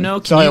 Peter, do you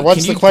know? Sorry,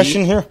 what's the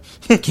question here?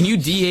 Can you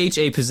DH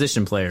a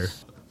position player?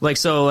 Like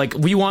so, like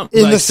we want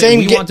in like, the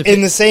same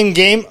in the same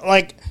game,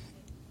 like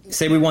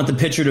say we want the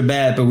pitcher to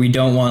bat, but we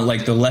don't want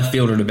like the left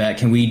fielder to bat.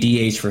 Can we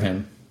DH for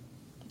him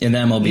in the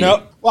MLB?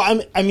 No.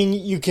 Well, I mean,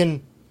 you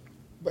can.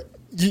 But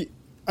you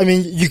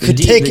could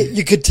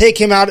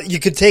take him out. You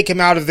could take him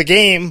out of the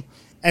game,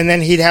 and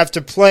then he'd have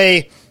to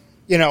play.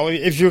 You know,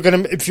 if you're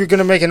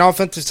gonna make an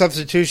offensive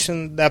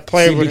substitution, that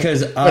player would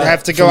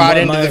have to go out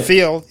into the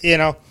field. You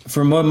know,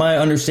 from what my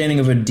understanding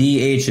of a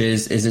DH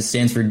is it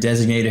stands for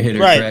designated hitter,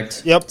 right.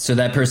 Correct? Yep. So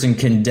that person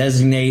can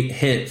designate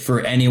hit for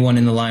anyone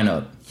in the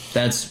lineup.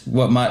 That's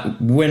what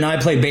when I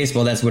played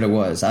baseball, that's what it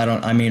was. I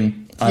don't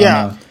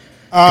know.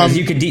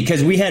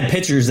 Because we had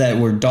pitchers that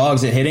were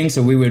dogs at hitting,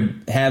 so we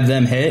would have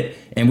them hit,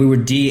 and we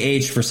would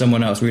DH for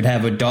someone else. We'd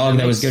have a dog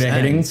that was good at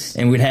hitting,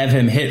 and we'd have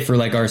him hit for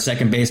like our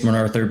second baseman or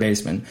our third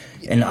baseman.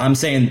 And I'm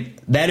saying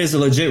that is a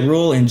legit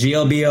rule in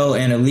GLBL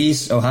and at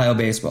least Ohio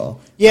baseball.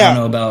 Yeah, I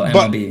don't know about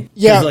MLB.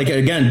 Yeah, like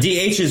again,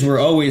 DHs were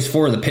always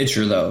for the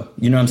pitcher, though.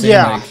 You know what I'm saying?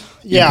 Yeah, like,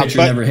 your pitcher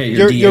but never hit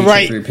your DH you're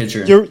right. for your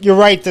pitcher. You're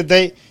right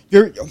that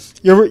you're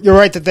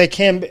right that they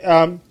can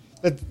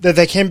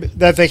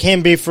that they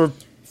can be for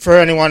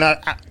anyone,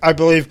 I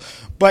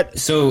believe. But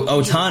so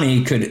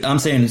Ohtani could. I'm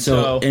saying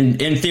so. In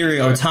theory,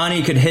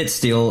 Ohtani could hit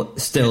still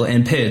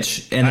and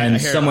pitch, and then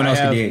someone else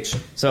could DH.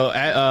 So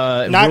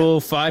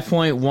rule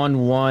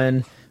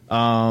 5.11,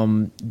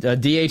 the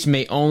DH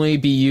may only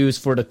be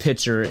used for the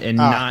pitcher and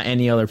not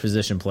any other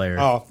position player.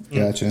 Oh,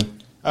 gotcha.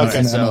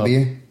 Okay, so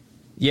MLB.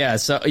 Yeah.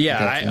 So yeah,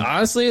 Gotcha. I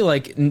honestly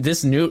like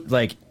this new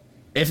like.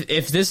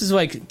 If this is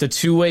like the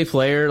two-way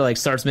player like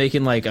starts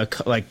making like a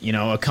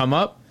come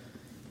up,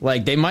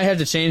 like they might have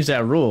to change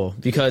that rule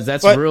because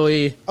that's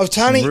really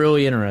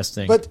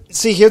interesting. But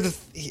see here,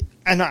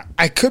 and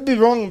I could be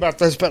wrong about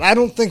this, but I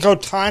don't think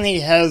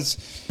Ohtani has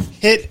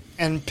hit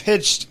and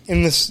pitched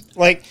in this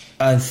like.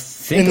 I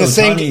think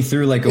Ohtani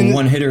threw like a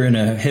one-hitter and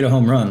hit a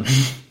home run.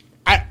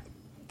 I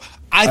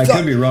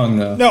could be wrong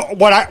though. No,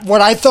 what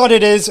I thought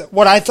it is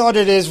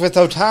with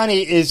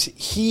Ohtani is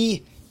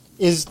he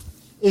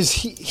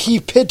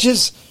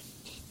pitches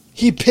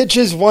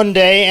one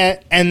day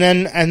and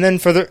then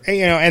for the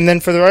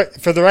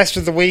rest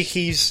of the week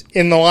he's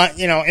in the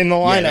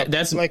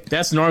lineup. Yeah,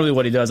 that's normally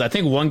what he does. I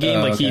think one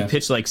game he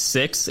pitched like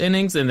 6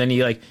 innings and then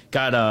he like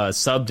got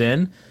subbed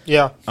in.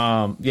 Yeah.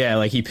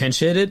 Like he pinch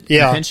hit it.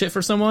 Yeah. He pinch hit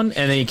for someone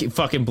and then he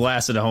fucking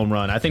blasted a home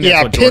run. I think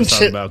that's what Jordan's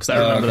talking about because I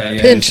remember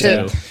that. Pinch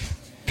hit.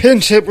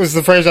 Pinch hit was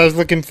the phrase I was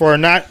looking for,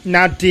 not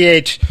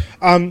DH.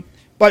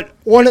 But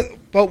one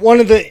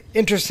of the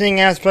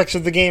interesting aspects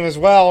of the game as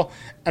well,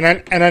 and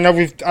I know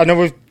we've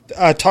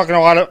talking a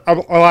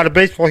lot of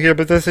baseball here,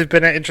 but this has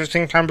been an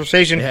interesting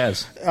conversation. It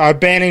has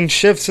banning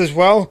shifts as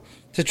well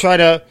to try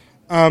to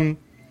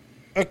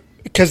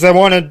because they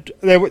want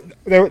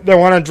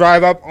to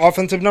drive up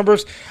offensive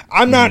numbers.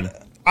 I'm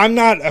I'm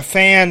not a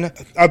fan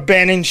of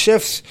banning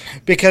shifts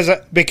because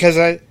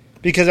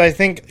I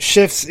think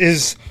shifts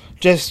is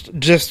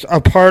just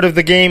a part of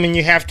the game, and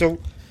you have to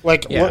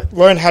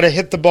learn how to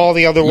hit the ball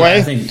the other way.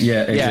 I think,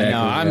 exactly.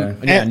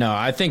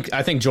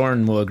 I think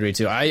Jordan will agree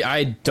too.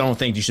 I don't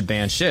think you should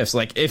ban shifts.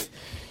 Like if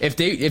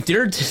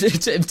their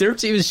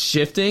team is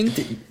shifting,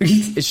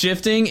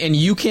 and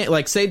you can't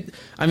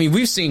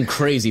we've seen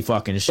crazy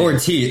fucking shit.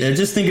 Ortiz,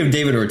 just think of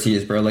David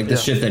Ortiz, bro. Like the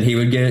shift that he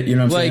would get. You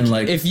know what I'm saying?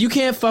 Like if you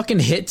can't fucking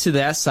hit to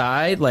that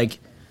side, like.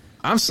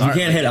 I'm sorry. You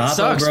can't hit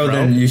oppo, bro.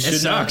 Then you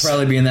should not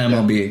probably be in the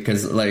MLB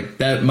because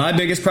that. My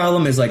biggest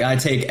problem is I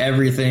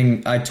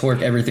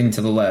torque everything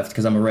to the left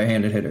because I'm a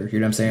right-handed hitter. You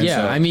know what I'm saying?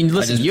 Yeah, so I mean,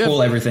 listen, I just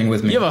pull everything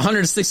with me. You have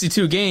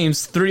 162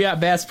 games, 3 at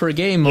bats per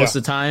game most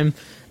of the time,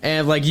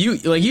 and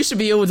you should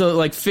be able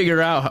to figure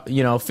it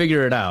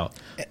out.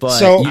 But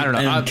so, I don't know.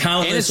 And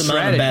countless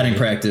amount of batting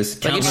practice.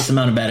 Go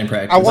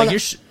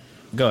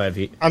ahead,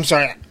 Pete. I'm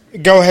sorry.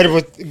 Go ahead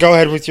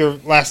with your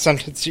last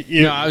sentence.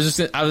 I was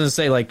gonna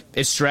say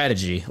it's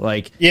strategy.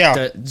 Why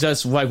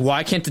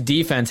can't the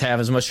defense have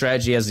as much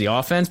strategy as the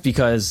offense?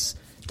 Because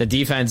the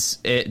defense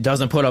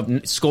doesn't put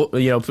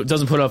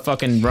up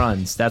fucking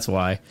runs. That's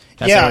why.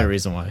 That's the only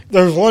reason why.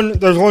 There's one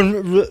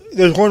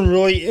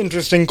really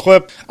interesting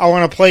clip I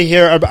want to play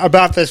here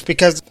about this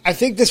because I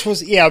think this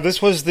was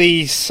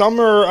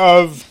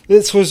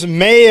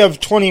May of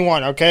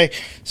 21. Okay,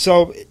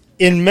 so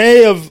in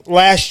May of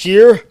last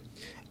year.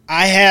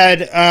 I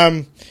had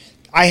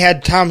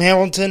Tom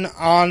Hamilton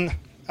on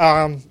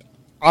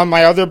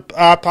my other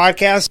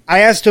podcast. I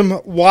asked him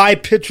why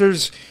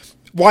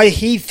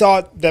he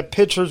thought that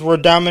pitchers were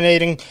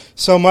dominating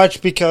so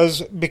much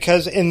because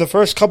in the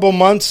first couple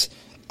months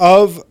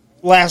of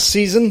last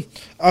season,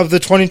 of the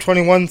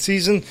 2021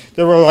 season,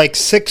 there were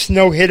 6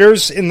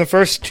 no-hitters in the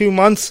first 2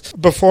 months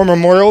before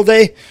Memorial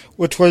Day,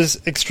 which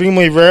was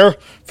extremely rare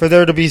for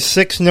there to be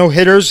 6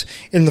 no-hitters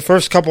in the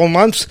first couple of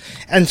months.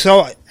 And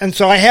so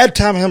I had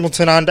Tom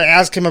Hamilton on to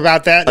ask him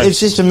about that. It's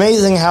just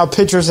amazing how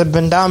pitchers have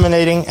been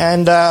dominating,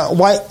 and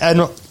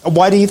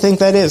why do you think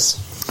that is?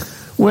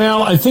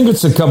 Well, I think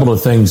it's a couple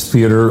of things,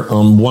 Peter.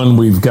 One,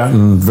 we've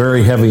gotten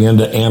very heavy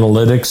into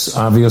analytics,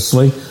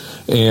 obviously,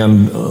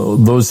 and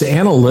those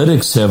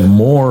analytics have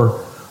more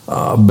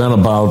been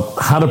about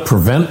how to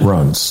prevent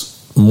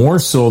runs, more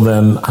so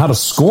than how to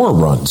score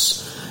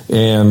runs.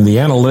 And the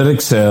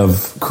analytics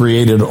have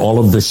created all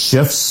of the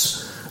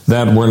shifts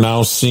that we're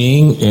now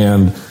seeing.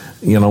 And,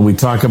 we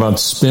talk about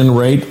spin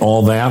rate.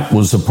 All that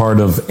was a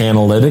part of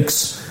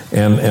analytics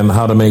and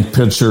how to make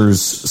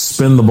pitchers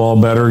spin the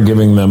ball better,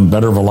 giving them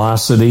better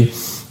velocity,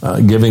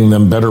 giving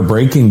them better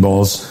breaking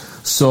balls.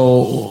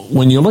 So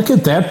when you look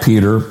at that,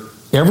 Peter,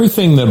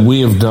 everything that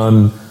we have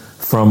done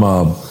from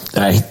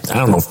I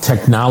don't know if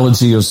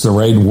technology is the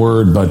right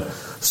word, but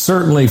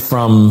certainly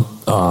from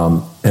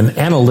an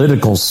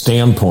analytical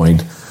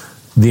standpoint,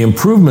 the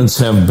improvements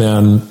have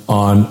been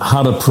on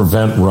how to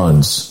prevent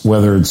runs,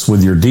 whether it's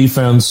with your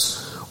defense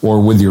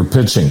or with your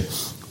pitching.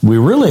 We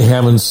really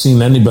haven't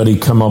seen anybody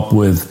come up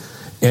with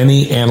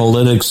any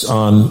analytics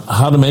on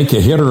how to make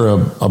a hitter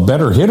a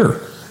better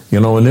hitter.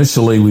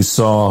 Initially we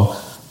saw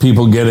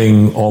people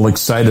getting all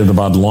excited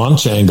about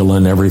launch angle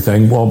and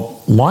everything.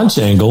 Well, launch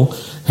angle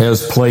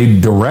has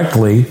played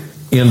directly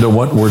into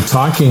what we're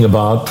talking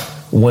about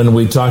when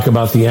we talk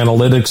about the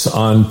analytics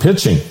on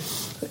pitching.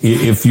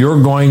 If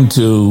you're going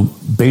to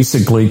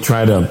basically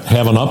try to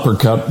have an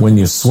uppercut when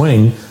you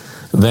swing,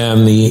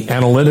 then the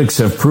analytics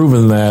have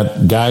proven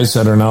that guys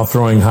that are now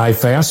throwing high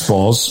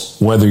fastballs,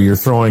 whether you're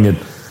throwing it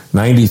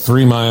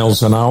 93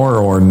 miles an hour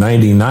or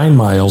 99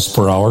 miles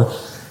per hour,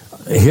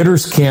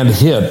 hitters can't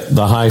hit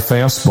the high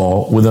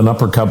fastball with an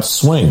uppercut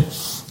swing.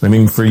 I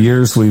mean, for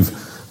years we've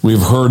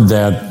heard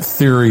that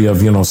theory of,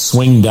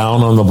 swing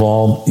down on the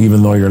ball,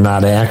 even though you're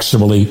not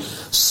actually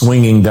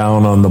swinging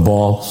down on the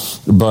ball.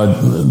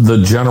 But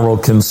the general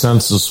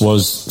consensus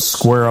was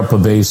square up a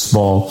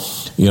baseball,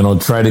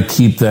 try to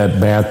keep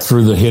that bat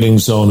through the hitting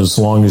zone as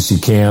long as you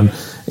can,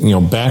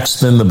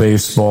 backspin the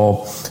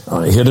baseball,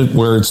 hit it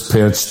where it's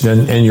pitched,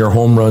 and your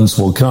home runs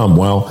will come.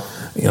 Well,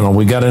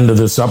 we got into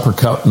this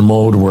uppercut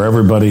mode where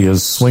everybody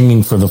is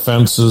swinging for the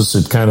fences.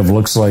 It kind of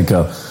looks like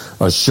a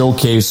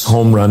showcase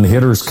home run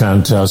hitters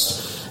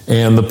contest.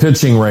 And the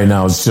pitching right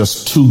now is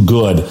just too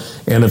good.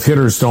 And if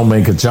hitters don't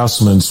make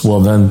adjustments,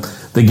 well, then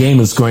the game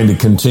is going to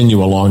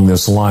continue along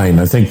this line.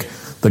 I think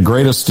the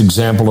greatest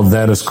example of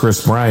that is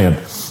Chris Bryant.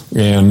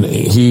 And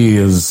he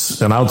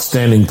is an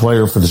outstanding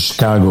player for the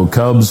Chicago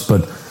Cubs,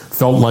 but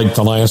felt like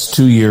the last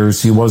 2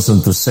 years he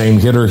wasn't the same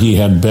hitter he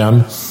had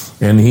been.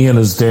 And he and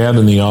his dad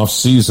in the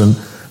offseason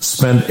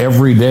spent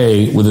every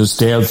day with his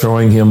dad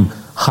throwing him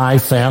high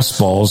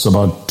fastballs,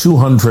 about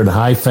 200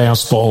 high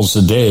fastballs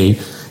a day,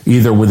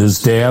 either with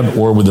his dad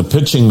or with a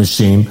pitching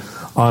machine,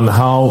 on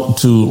how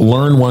to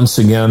learn once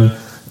again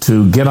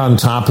to get on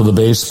top of the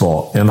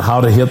baseball and how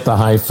to hit the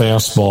high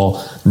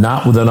fastball,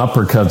 not with an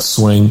uppercut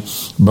swing,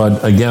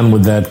 but again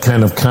with that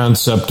kind of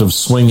concept of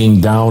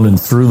swinging down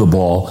and through the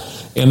ball.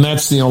 And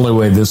that's the only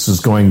way this is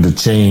going to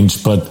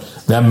change. But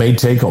That may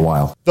take a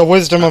while. The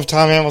wisdom of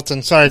Tom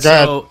Hamilton. Sorry, go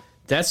ahead.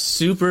 That's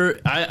super.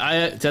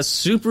 That's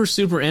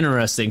super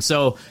interesting.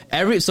 So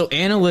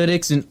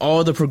analytics and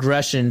all the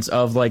progressions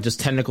of like just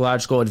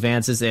technological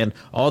advances and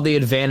all the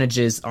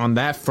advantages on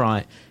that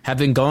front have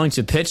been going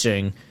to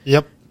pitching.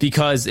 Yep.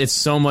 Because it's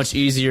so much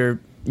easier,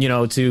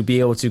 to be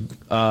able to.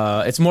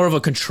 It's more of a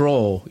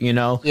control.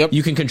 Yep.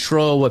 You can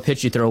control what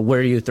pitch you throw,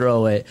 where you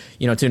throw it,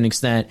 to an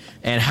extent,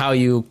 and how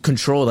you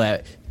control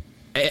that.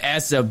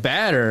 As a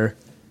batter,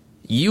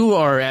 you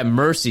are at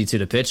mercy to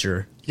the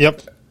pitcher.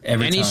 Yep.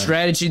 Any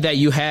strategy that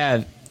you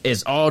have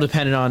is all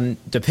dependent on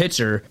the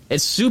pitcher.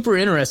 It's super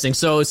interesting.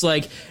 So it's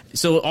like,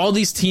 all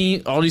these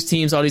teams, all these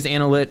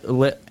analytics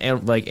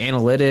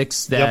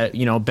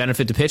that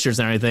benefit the pitchers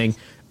and everything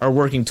are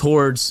working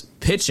towards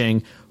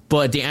pitching,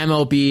 but the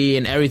MLB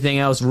and everything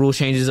else, rule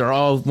changes, are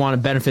all want to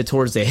benefit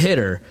towards the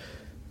hitter.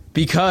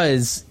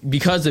 Because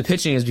the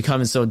pitching is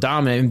becoming so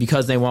dominant, and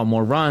because they want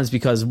more runs,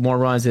 because more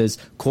runs is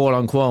quote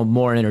unquote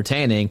more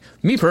entertaining.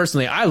 Me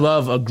personally, I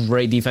love a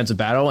great defensive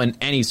battle in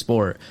any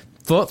sport.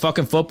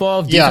 Fucking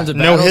football, defensive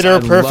battles,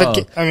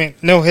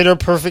 no hitter,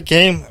 perfect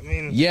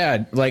game.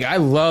 Yeah, like I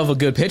love a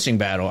good pitching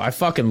battle. I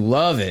fucking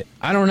love it.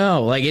 I don't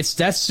know, like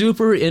that's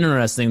super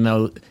interesting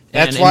though,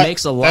 and it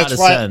makes a lot of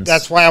sense.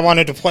 That's why I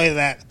wanted to play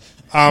that.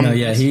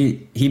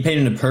 He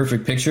painted a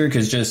perfect picture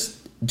because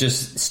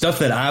just stuff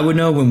that I would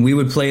know when we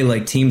would play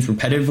like teams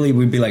repetitively,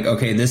 we'd be like,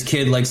 okay, this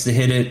kid likes to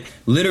hit it.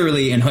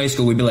 Literally in high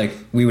school, we'd be like,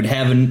 we would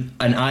have an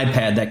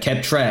iPad that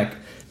kept track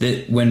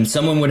that when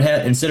someone would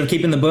have, instead of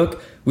keeping the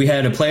book, we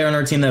had a player on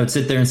our team that would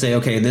sit there and say,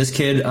 okay, this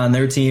kid on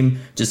their team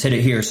just hit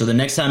it here. So the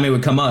next time it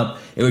would come up,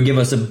 it would give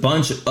us a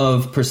bunch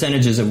of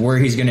percentages of where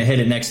he's going to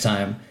hit it next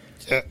time.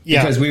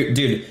 Yeah. Because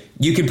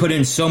you could put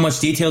in so much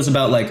details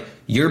about like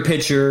your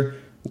pitcher,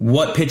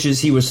 what pitches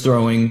he was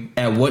throwing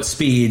at what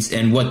speeds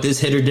and what this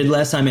hitter did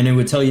last time, and it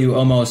would tell you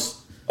almost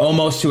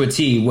to a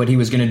T what he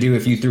was going to do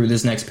if you threw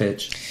this next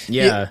pitch.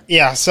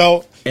 Yeah.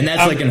 So, and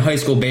that's like in high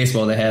school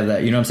baseball they have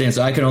that. You know what I'm saying?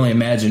 So I can only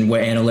imagine what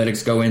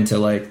analytics go into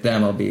like the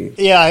MLB.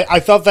 Yeah, I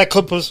thought that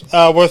clip was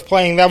worth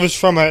playing. That was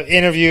from an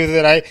interview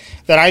that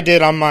I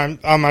did on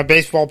my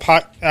baseball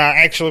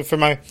actually for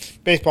my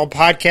baseball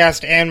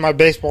podcast and my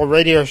baseball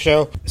radio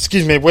show.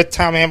 With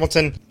Tom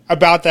Hamilton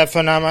about that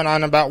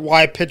phenomenon, about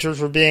why pitchers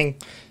were being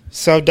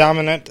so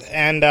dominant,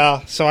 and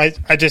so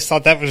I just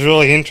thought that was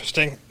really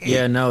interesting.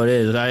 Yeah, no, it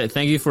is. I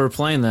thank you for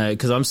playing that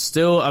because I'm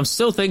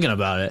still thinking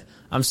about it.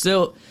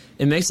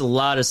 It makes a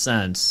lot of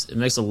sense.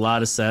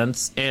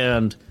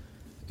 And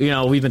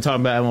we've been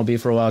talking about MLB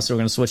for a while, so we're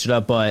going to switch it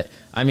up. But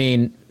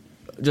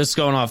just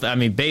going off,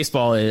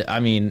 baseball.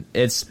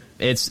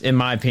 It's in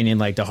my opinion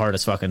like the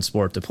hardest fucking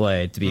sport to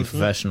play, to be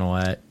professional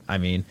at.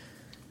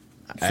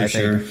 For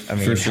sure.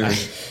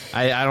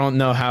 I don't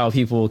know how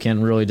people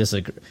can really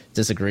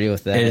disagree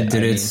with that.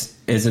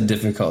 It's a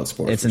difficult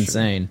sport. It's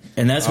insane,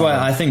 and that's why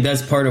I think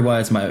that's part of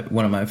why it's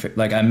one of my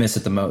like I miss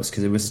it the most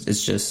because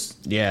it's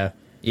just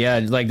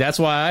like that's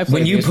why I play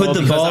when you put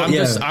the ball.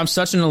 I'm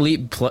such an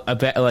elite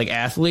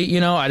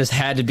athlete. I just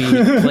had to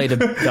play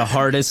the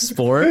hardest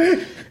sport.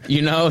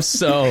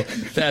 So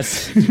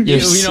that's you're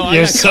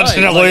such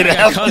an elite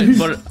athlete,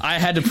 but I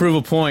had to prove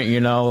a point.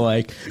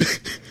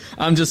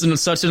 I'm just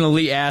such an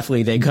elite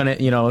athlete. They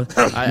couldn't, You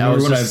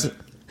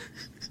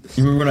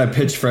remember when I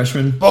pitched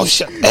freshman?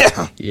 Bullshit.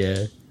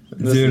 Yeah.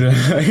 Dude,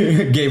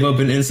 I gave up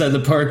an inside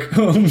the park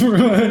home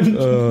run.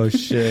 Oh,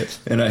 shit.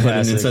 And I hit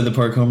an inside the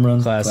park home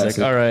run.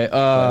 Classic. All right.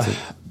 Classic.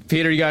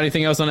 Peter, you got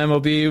anything else on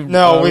MLB?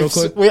 No,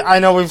 I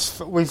know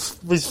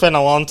we've spent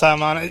a long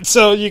time on it,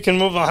 so you can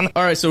move on.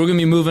 All right, so we're gonna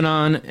be moving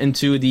on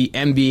into the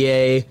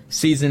NBA.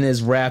 Season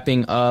is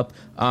wrapping up,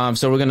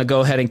 so we're gonna go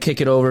ahead and kick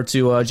it over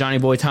to Johnny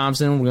Boy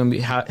Thompson. We're gonna be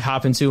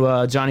hop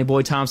into Johnny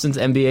Boy Thompson's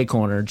NBA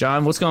corner.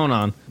 John, what's going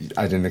on?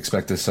 I didn't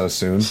expect this so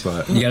soon,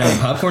 but you got any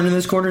popcorn in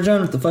this corner,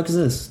 John? What the fuck is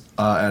this?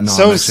 No,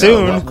 so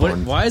soon.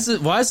 Why does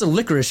the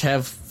licorice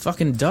have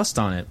fucking dust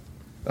on it?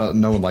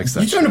 No one likes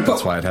that.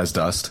 That's why it has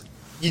dust.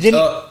 You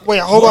didn't wait.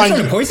 Hold on. You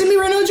trying to poison me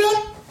right now,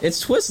 John?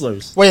 It's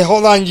Twizzlers. Wait,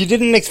 hold on. You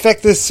didn't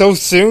expect this so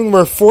soon?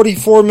 We're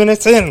 44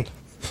 minutes in.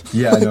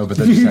 Yeah, I know, but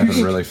that just happened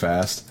really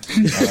fast.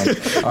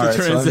 All right,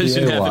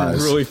 transition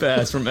happened really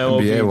fast from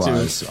MLB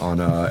NBA-wise, on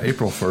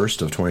April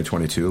 1st of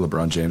 2022,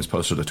 LeBron James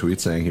posted a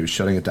tweet saying he was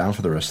shutting it down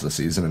for the rest of the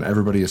season, and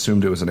everybody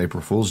assumed it was an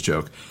April Fool's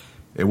joke.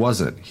 It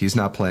wasn't. He's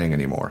not playing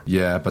anymore.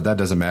 Yeah, but that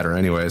doesn't matter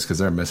anyways because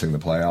they're missing the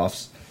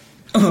playoffs.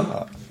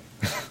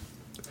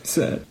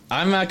 Sad.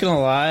 I'm not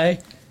gonna lie.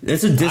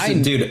 It's a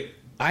distant dude.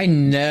 I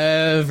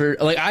never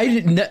wasn't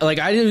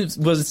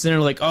sitting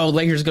there like, oh,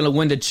 Lakers gonna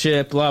win the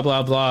chip, blah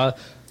blah blah.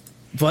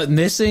 But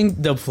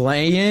missing the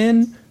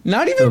play-in,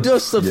 not even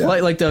just the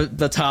play, like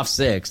the top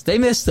six. They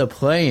missed the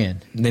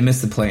play-in. They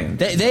missed the play-in.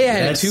 They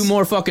had two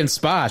more fucking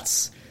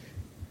spots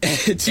to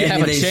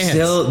have a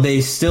chance.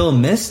 They still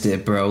missed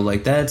it, bro.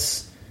 Like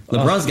that's.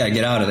 LeBron's got to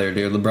get out of there,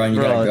 dude. LeBron,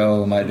 you got to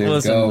go, my dude.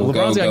 Listen,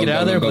 LeBron's got to get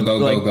out of there, but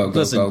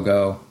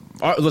go.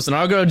 Listen,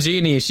 our girl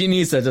Jeannie, she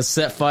needs to just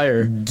set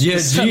fire. Yeah,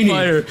 Jeannie,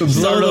 blow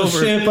the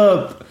ship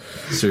up.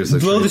 Seriously,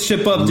 blow the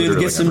ship up, dude.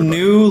 Get some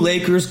new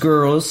Lakers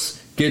girls.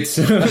 Get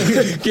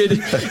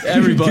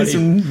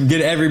everybody.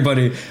 Get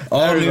everybody.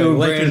 All Everybody. new,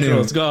 Lakers brand new.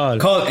 girls, God.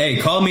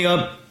 Call me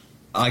up.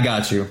 I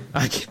got you.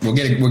 We'll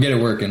get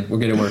it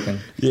working.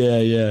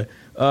 Yeah.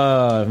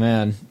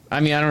 Man. I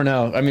mean, I don't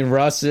know. I mean,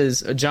 Russ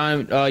is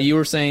John. You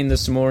were saying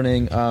this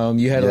morning.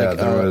 You had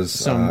there was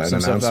some an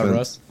stuff about announcement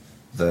Russ.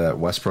 that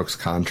Westbrook's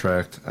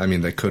contract. I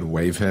mean, they could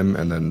waive him,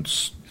 and then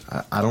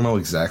I don't know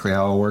exactly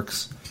how it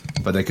works,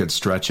 but they could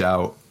stretch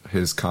out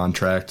his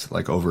contract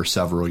like over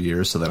several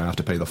years, so they don't have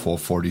to pay the full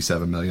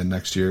 $47 million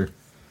next year.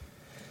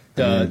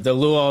 The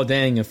Luol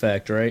Deng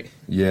effect, right?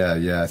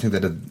 Yeah. I think they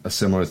did a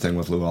similar thing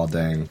with Luol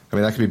Deng. I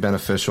mean, that could be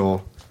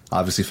beneficial.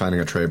 Obviously, finding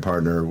a trade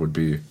partner would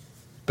be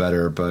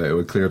better, but it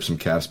would clear up some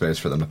cap space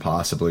for them to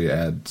possibly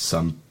add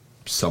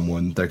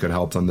someone that could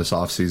help them this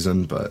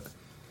offseason. But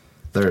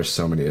there are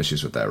so many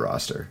issues with that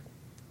roster.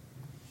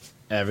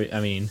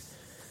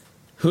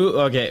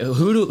 Who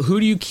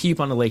do you keep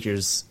on the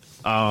Lakers?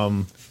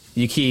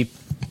 You keep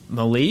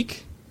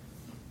Malik?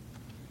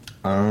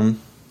 I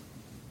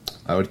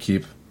would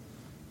keep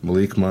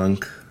Malik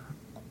Monk,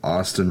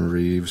 Austin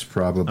Reeves,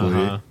 probably.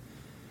 I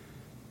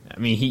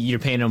mean, you're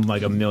paying him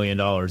like $1 million.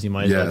 You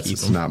might as well keep him.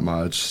 It's not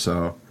much.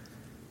 So,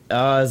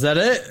 is that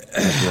it?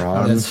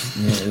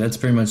 That's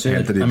pretty much it.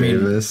 Anthony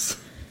Davis.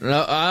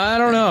 No, I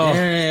don't know.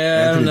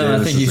 I don't know.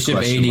 I think you ship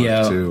AD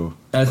out. Too.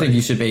 I think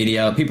you ship AD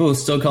out. People are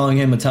still calling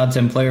him a top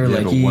 10 player. Yeah,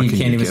 like he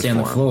can't even stay on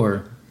the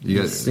floor. He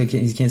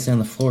can't stay on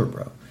the floor,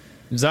 bro.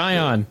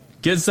 Zion.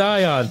 Get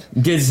Zion.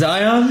 Dude.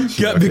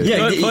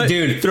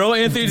 Throw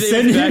Anthony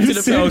Davis back to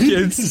the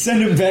Pelicans.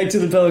 Send him back to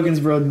the Pelicans,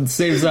 bro.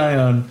 Save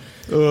Zion.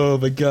 Oh,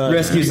 my God.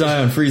 Rescue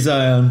Zion. Free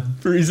Zion.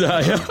 Free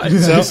Zion.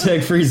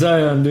 Hashtag free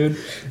Zion, dude.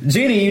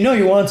 Jeannie, you know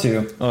you want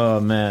to. Oh,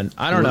 man.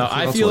 I don't know.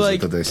 I feel like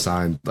that they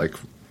signed, like,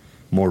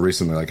 more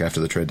recently, like,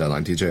 after the trade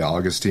deadline. DJ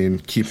Augustine,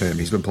 keep him.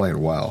 He's been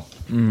playing well.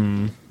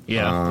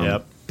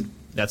 Yep.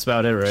 That's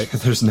about it, right?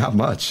 There's not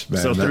much,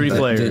 man. So three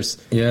players.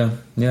 Yeah.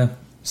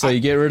 So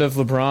you get rid of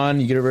LeBron,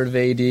 you get rid of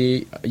AD,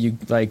 you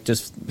like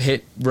just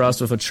hit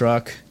Russ with a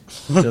truck.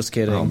 Just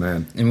kidding. Oh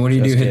man! And what do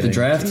you do? Hit the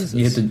draft?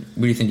 Jesus.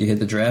 What do you think? You hit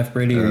the draft,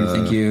 Brady, or you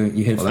think you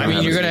hit? I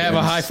mean, you're gonna have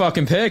a high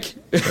fucking pick.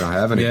 They don't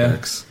have any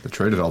picks. They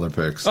traded all their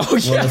picks. Oh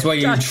yeah, well, that's why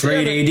you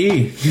trade AD.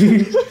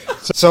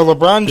 So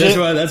LeBron James.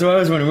 That's why I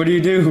was wondering. What do you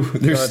do?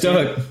 They're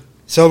stuck.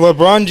 So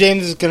LeBron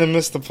James is going to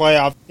miss the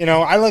playoff. You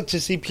know, I like to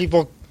see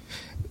people,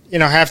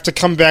 have to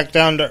come back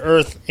down to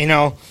earth.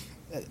 And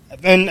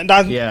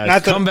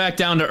come back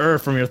down to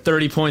earth from your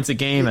 30 points a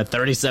game at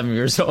 37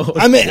 years old.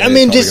 I'm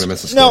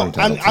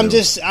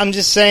just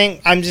saying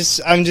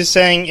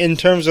in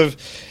terms of,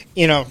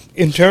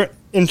 in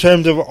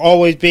terms of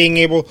always being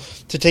able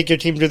to take your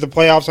team to the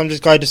playoffs. I'm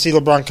just glad to see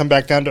LeBron come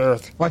back down to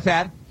earth. What's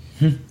that?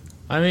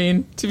 I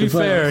mean, to be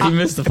fair, he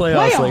missed the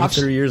playoffs like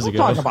 3 years ago.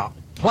 What talk about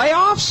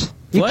playoffs?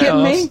 You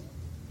kidding me?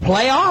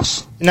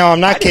 Playoffs? No, I'm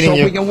not kidding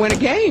you. We can win a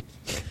game.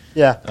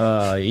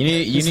 Yeah. You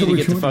need to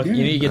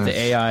get the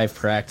AI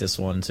practice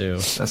one too.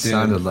 That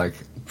sounded like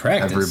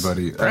practice.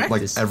 Everybody,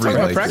 practice. like every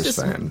Lakers practice.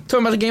 fan.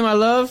 Talking about the game I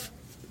love.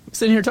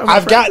 Sitting here talking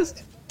about practice.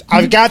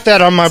 I've got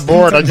that on my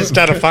board. I just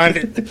gotta find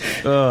it.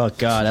 Oh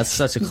God, that's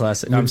such a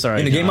classic. I'm sorry.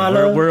 In the game I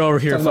love, we're over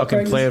here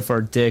fucking playing for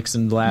our dicks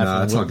and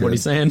laughing. What are you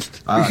saying?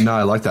 No,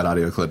 I like that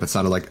audio clip. It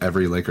sounded like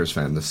every Lakers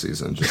fan this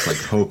season, just like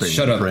hoping,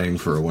 and praying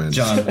for a win.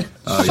 John,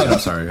 I'm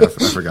sorry. I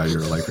forgot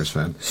you're a Lakers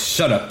fan.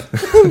 Shut up.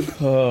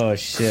 Oh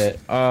shit.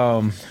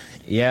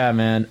 Yeah,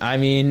 man. I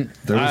mean,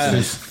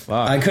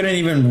 I couldn't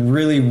even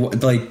really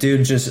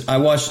dude.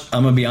 I'm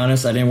gonna be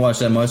honest. I didn't watch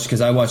that much because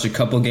I watched a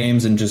couple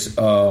games and just,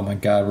 oh my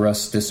God,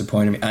 Russ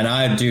disappointed me.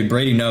 And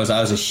Brady knows I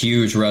was a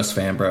huge Russ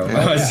fan, bro. Yeah,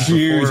 I was a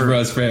huge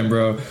Russ fan,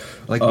 bro.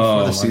 Like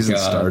before the season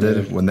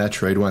started, dude. When that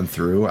trade went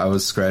through, I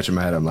was scratching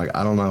my head. I'm like,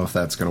 I don't know if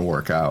that's gonna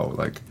work out.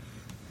 Like,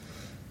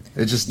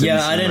 it just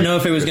I didn't know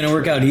if it was gonna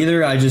work out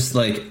either. I just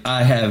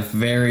I had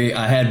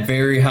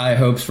very high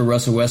hopes for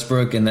Russell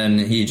Westbrook, and then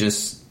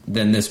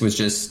Then this was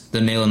just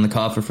the nail in the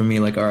coffin for me.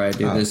 Like, all right,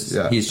 dude, it's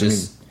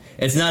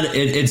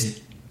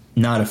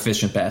not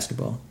efficient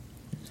basketball.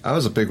 I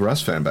was a big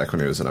Russ fan back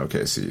when he was in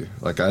OKC.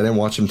 Like, I didn't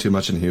watch him too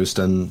much in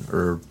Houston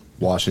or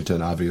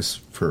Washington,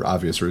 for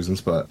obvious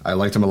reasons, but I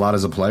liked him a lot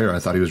as a player. I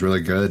thought he was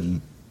really good,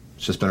 and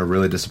it's just been a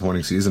really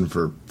disappointing season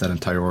for that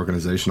entire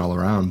organization all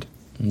around.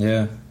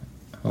 Yeah.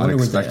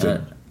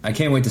 Unexpected. I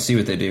can't wait to see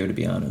what they do, to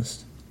be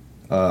honest.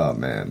 Oh,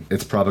 man.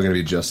 It's probably going to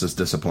be just as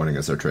disappointing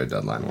as their trade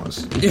deadline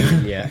was.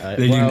 Yeah.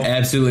 They do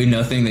absolutely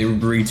nothing. They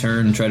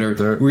return and try to...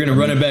 We're going to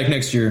run it back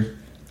next year.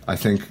 I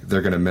think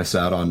they're going to miss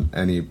out on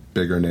any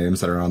bigger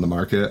names that are on the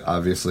market,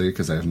 obviously,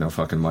 because they have no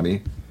fucking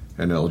money.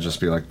 And it'll just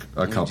be like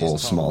a couple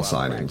small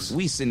signings.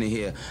 We sitting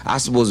here, I'm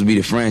supposed to be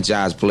the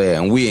franchise player,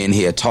 and we're in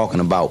here talking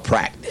about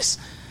practice.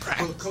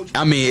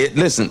 I mean,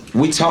 listen,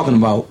 we talking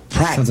about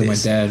practice. Sounds like my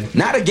dad.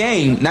 Not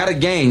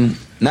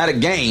a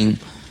game.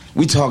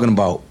 We talking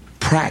about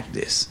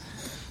practice.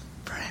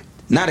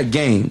 Not a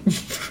game.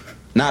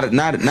 not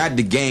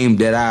the game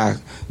that I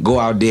go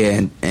out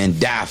there and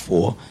die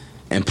for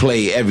and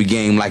play every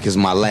game like it's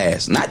my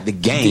last. Not the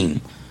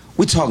game.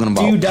 We talking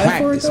about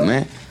practice,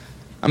 man.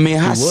 I mean,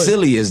 how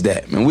silly is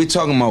that, man? We're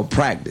talking about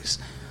practice.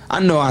 I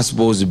know I'm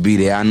supposed to be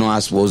there. I know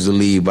I'm supposed to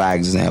lead by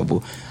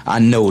example. I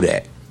know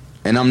that.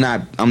 And I'm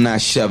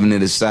not shoving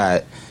it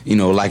aside,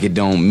 like it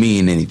don't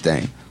mean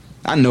anything.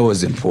 I know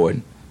it's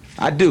important.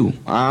 I do.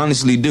 I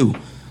honestly do.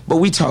 But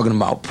we talking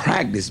about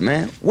practice,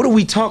 man. What are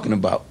we talking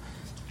about?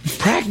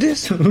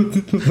 Practice?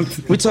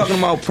 We're talking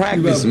about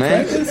practice,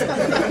 man.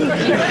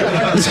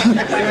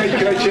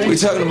 We're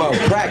talking about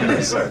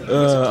practice.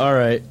 All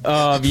right.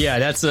 Yeah,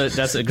 that's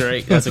a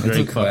great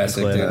fucking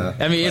classic, clip. yeah.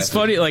 I mean, it's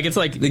funny. Like it's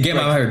like The game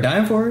I'm here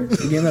dying for?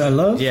 The game that I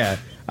love? Yeah.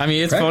 I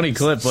mean, it's a funny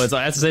clip, but it's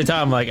like, at the same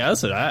time, I'm like,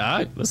 listen,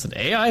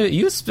 AI,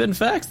 you spin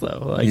facts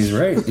though. Like, He's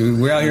right.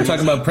 We're out here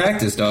talking about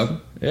practice,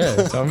 dog.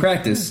 Yeah,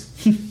 Practice.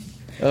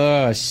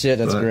 Oh shit,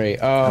 that's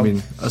great. I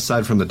mean,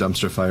 aside from the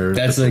dumpster fires,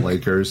 That's the like-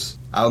 Lakers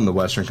out in the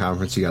Western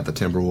Conference, you got the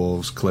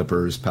Timberwolves,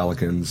 Clippers,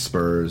 Pelicans,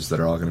 Spurs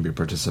that are all going to be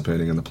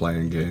participating in the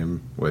playing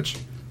game. Which,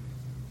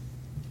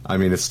 I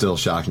mean, it's still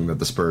shocking that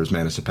the Spurs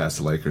managed to pass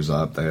the Lakers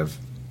up. They're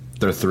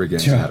 3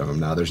 games ahead of them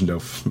now. There's no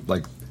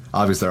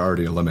obviously they're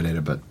already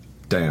eliminated, but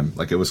damn,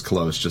 it was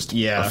close just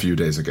a few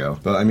days ago.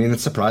 But I mean,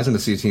 it's surprising to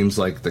see teams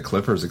like the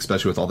Clippers,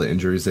 especially with all the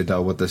injuries they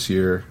dealt with this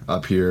year,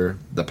 up here.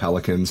 The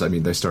Pelicans, I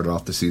mean, they started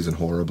off the season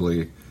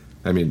horribly.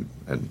 I mean,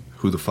 and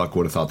who the fuck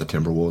would have thought the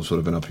Timberwolves would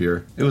have been up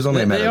here? It was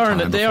only a matter of time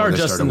they before are they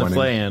just started in the winning.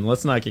 play-in.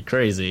 Let's not get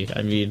crazy.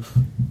 I mean,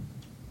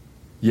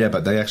 yeah,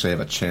 but they actually have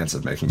a chance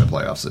of making the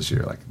playoffs this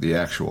year, like the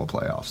actual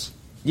playoffs.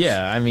 they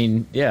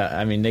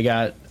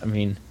got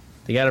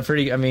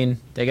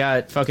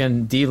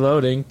fucking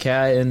deloading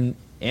Cat and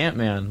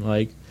Ant-Man.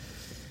 Like,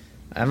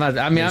 I'm not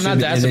that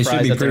surprised. They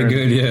should be pretty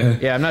good, yeah.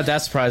 Yeah, I'm not that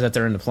surprised that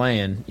they're in the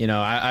play-in.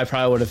 I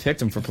probably would have picked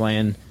them for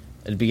playing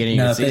at the beginning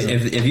of the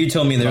season. If you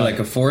told me they're like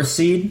a 4th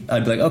seed,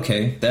 I'd be like,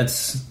 okay,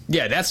 that's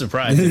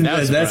surprising.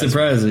 that's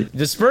surprising.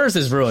 The Spurs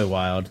is really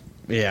wild.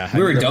 Yeah,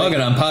 We were dogging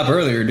on Pop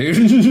earlier, dude.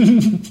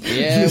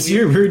 Yeah, this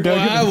year we were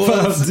dogging on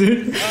Pop,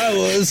 dude. I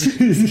was.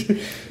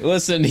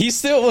 Listen, they're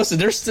still. Listen,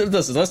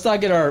 let's not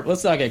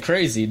get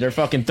crazy. They're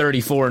fucking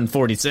 34 and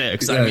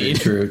 46. I mean,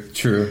 true.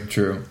 He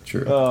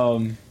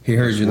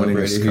heard you, though,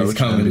 Brady. He's Coach in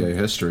coming. NBA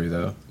history,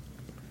 though.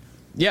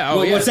 yeah.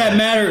 Well, what's that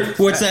matter?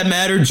 What's that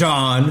matter,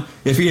 John?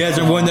 If he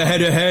hasn't won the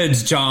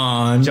head-to-heads,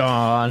 John.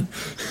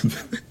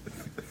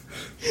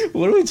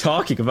 What are we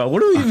talking about?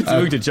 What are we even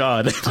doing to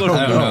John? I don't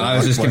I don't know. I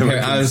was just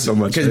comparing.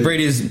 Because hate?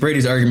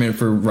 Brady's argument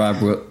for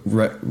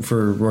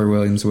Roy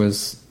Williams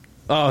was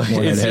Oh,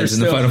 more head-to-heads in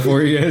the Final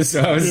Four years.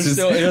 So I was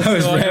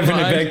wrapping it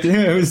back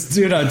there.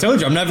 Dude, I told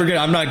you I'm not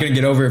gonna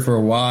get over it for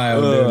a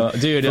while,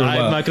 dude.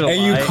 I'm not gonna lie.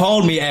 And you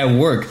called me at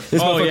work.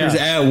 This motherfucker's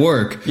at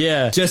work.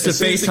 Yeah, just to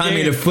FaceTime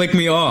me to flick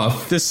me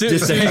off. Just to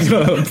hang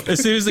up.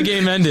 As soon as the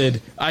game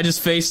ended, I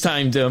just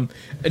FaceTimed him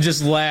and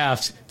just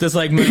laughed. Just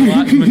like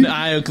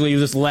maniacally,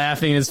 just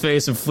laughing in his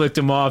face and flicked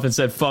him off and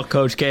said "fuck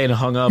Coach K" and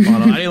hung up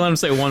on him. I didn't let him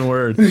say one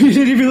word. You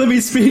didn't even let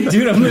me speak,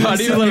 dude. I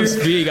didn't even let him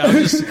speak.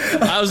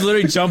 I was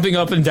literally jumping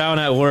up and down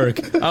at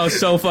work. I was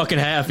so fucking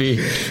happy.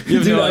 You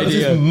have no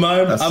idea.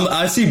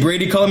 I see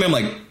Brady calling me. I'm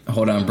like,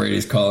 hold on,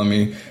 Brady's calling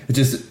me. It's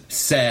just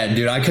sad,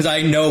 dude. Because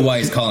I know why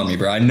he's calling me,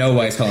 bro. I know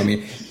why he's calling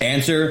me.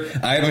 Answer.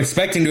 I'm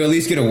expecting to at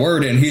least get a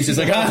word in. He's just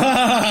like,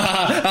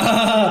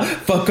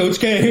 fuck Coach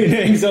K. And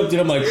hangs up, dude.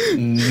 I'm like,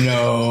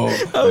 no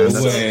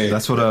way.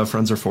 That's what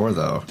friends are for,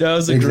 though. That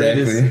was the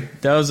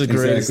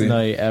greatest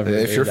night ever.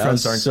 If your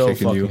friends aren't so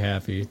kicking you,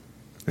 happy.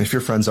 If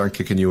your friends aren't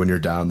kicking you when you're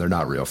down, they're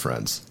not real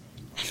friends.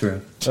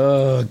 True.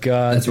 Oh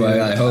god. That's why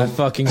I hope.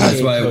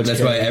 That's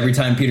why every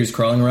time Peter's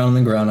crawling around on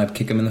the ground, I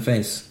kick him in the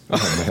face.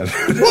 Oh man.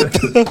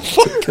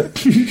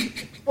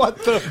 What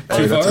the fuck?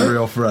 Dude, that's a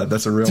real friend.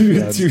 That's a real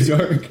friend. Too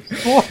dark.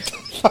 What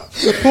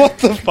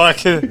the fuck?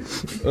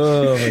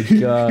 Oh my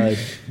god.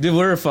 Dude,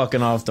 we're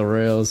fucking off the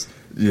rails.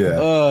 Yeah.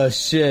 Oh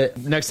shit.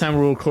 Next time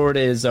we'll record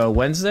is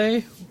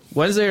Wednesday?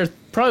 Or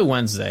probably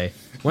Wednesday.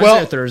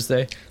 Or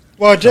Thursday.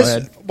 Well,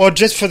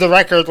 just for the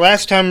record,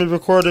 last time we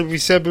recorded, we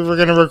said we were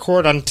going to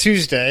record on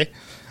Tuesday,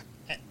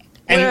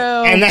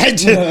 and that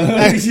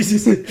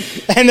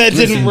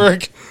didn't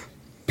work.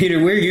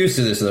 Peter, we're used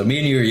to this though. Me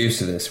and you are used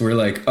to this. We're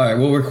like, all right,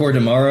 we'll record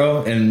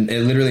tomorrow, and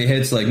it literally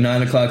hits like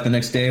 9 o'clock the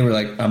next day.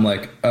 I'm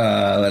like,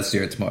 let's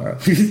do it tomorrow.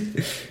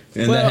 And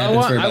that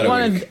happens for about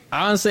a week.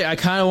 Honestly, I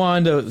kind of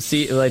wanted to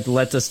see, like,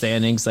 let the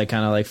standings like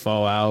kind of like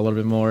fall out a little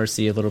bit more,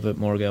 see a little bit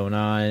more going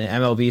on.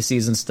 MLB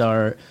season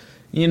start.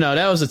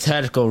 That was a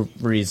tactical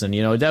reason.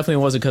 It definitely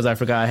wasn't because I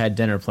forgot I had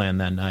dinner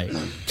planned that night.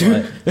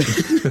 But,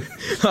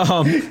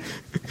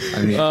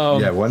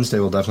 Wednesday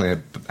we'll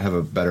definitely have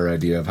a better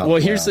idea of how.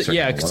 Well,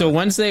 so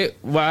Wednesday,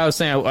 what I was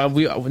saying,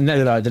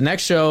 the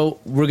next show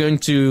I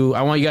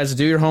want you guys to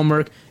do your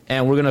homework,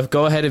 and we're gonna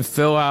go ahead and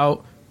fill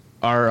out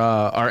our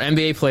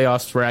NBA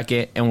playoffs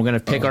bracket, and we're gonna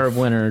pick our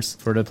winners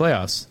for the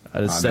playoffs.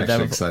 I'm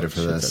actually excited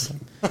for this.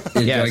 Do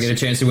I get a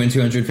chance to win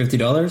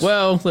 $250?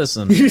 Well,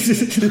 listen,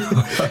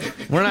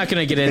 we're not going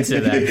to get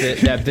into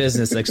that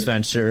business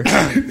expenditure,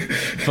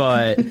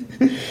 but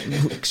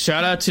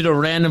shout out to the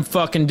random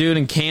fucking dude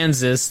in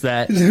Kansas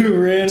that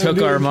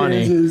took our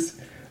money.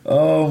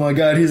 Oh my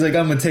God, he's like,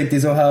 I'm gonna take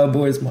these Ohio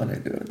boys money,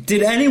 dude.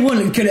 Could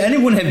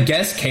anyone have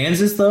guessed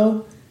Kansas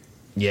though?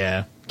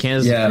 Yeah.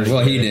 Kansas. Yeah,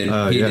 well, he did.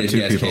 He yeah, did two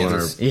guess people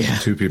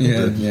Kansas. Two people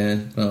did. Yeah.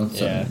 Well,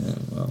 Yeah.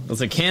 Well.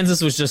 Listen,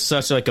 Kansas was just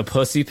such like a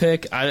pussy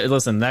pick.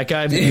 Listen, that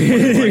guy.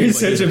 He's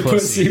such a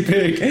pussy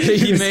pick.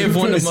 He may have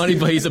won the money,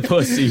 but he's a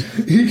pussy.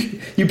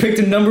 You picked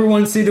a number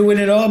 1 seed to win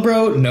it all,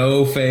 bro?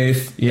 No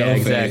faith. Yeah, No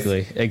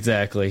exactly. faith.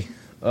 Exactly.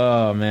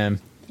 Oh, man.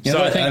 Yeah, So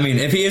I mean,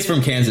 if he is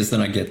from Kansas,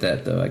 then I get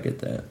that, though. I get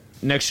that.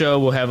 Next show,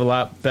 we'll have a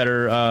lot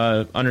better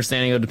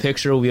understanding of the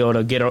picture. We'll be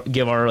able to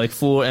give our like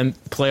full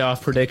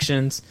playoff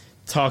predictions,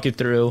 talk it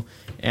through.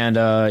 And,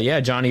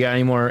 John, you got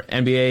any more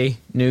NBA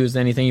news,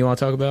 anything you want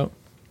to talk about?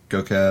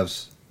 Go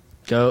Cavs.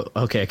 Go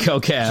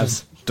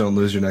Cavs. Don't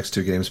lose your next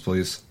 2 games,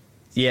 please.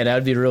 Yeah, that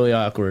would be really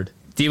awkward.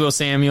 Deebo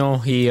Samuel,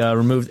 he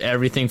removed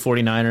everything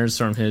 49ers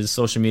from his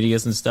social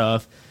medias and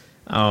stuff.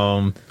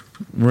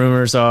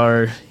 Rumors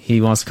are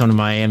he wants to come to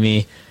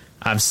Miami.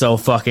 I'm so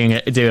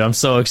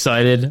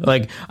excited.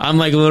 Like, I'm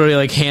like literally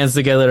like hands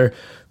together.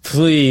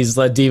 Please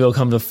let Deebo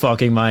come to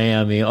fucking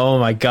Miami. Oh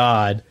my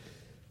God.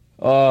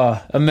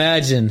 Oh,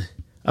 imagine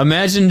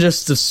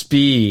just the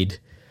speed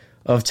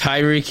of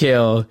Tyreek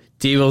Hill,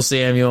 Deebo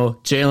Samuel,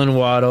 Jalen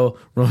Waddle,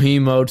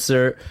 Raheem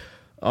Mostert.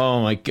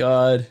 Oh my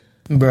God.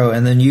 Bro,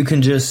 and then you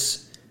can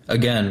just,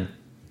 again,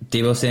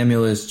 Deebo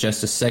Samuel is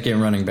just a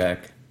second running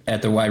back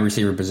at the wide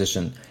receiver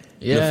position.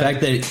 Yeah. The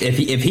fact that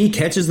if he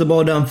catches the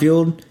ball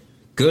downfield,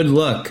 good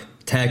luck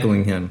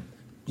tackling him.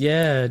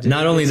 Yeah. Dude,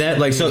 not only that,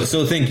 like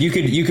so think you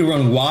could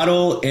run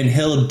Waddle and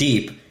Hill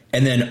deep,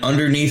 and then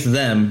underneath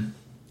them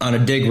on a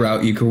dig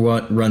route you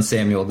could run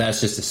Samuel. That's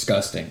just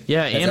disgusting.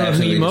 Yeah, That's and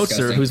Raheem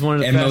Mostert, who's one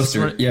of the fastest.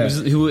 And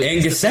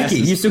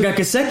Gesicki. You still got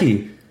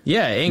Gesicki.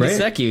 Yeah, and right?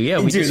 Gesicki. Yeah,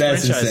 we Dude,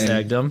 just franchise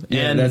tagged him.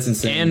 Yeah, and, that's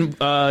insane.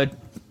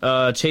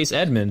 And Chase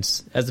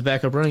Edmonds as the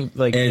backup running.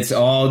 Like, it's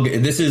all.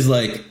 This is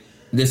like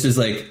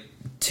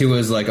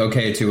Tua's like,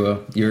 okay, Tua,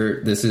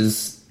 this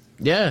is.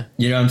 Yeah.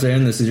 You know what I'm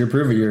saying? This is your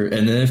prove it.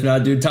 And then if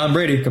not, dude, Tom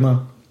Brady, come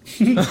on.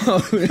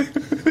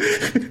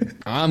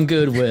 I'm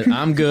good with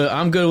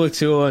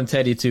Tua and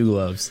Teddy Two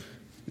Gloves.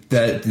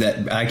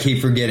 That I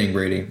keep forgetting,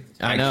 Brady.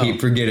 I know. Keep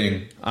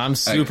forgetting. I'm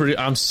super.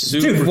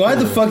 Dude, why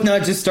the fuck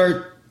not just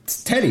start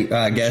Teddy?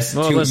 I guess.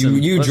 Well,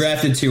 listen, you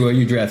drafted Tua.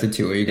 You drafted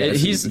Tua.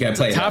 He's you gotta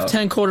play top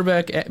 10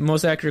 quarterback,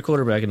 most accurate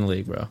quarterback in the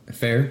league, bro.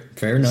 Fair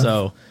enough.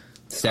 So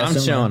Stats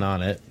I'm showing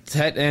on it.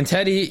 And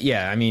Teddy,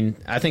 yeah, I mean,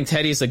 I think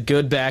Teddy's a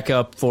good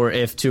backup for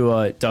if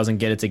Tua doesn't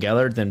get it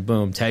together, then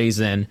boom, Teddy's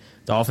in.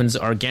 Dolphins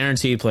are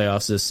guaranteed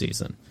playoffs this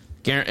season.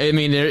 I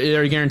mean,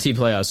 they're guaranteed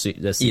playoffs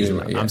this season.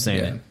 Way, yeah, I'm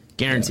saying it.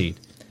 Guaranteed.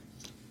 Yeah.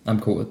 I'm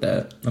cool with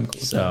that.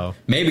 So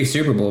maybe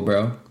Super Bowl,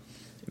 bro.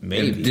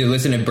 Maybe. Dude,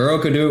 listen, if Burrow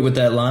could do it with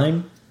that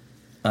line,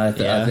 I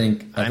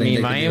think. I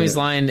mean, Miami's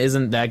line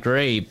isn't that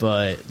great,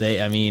 but they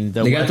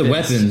got the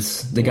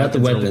weapons. They got the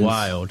weapons. Are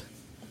wild.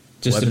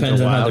 Just depends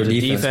on how their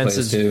defense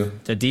plays too.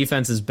 The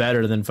defense is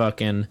better than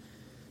fucking.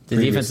 The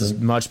defense is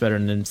much better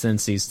than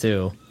Cincy's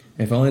too.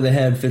 If only they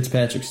had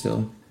Fitzpatrick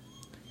still.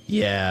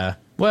 Yeah.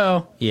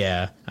 Well,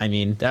 yeah. I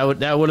mean, that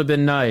would have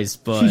been nice,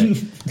 but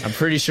I'm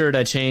pretty sure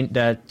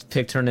that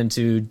pick turned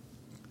into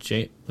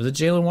was it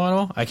Jalen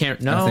Waddle? I can't.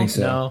 No, I think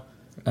so. No.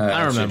 I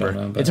don't remember.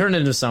 Don't know, it turned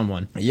into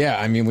someone. Yeah,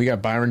 I mean, we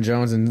got Byron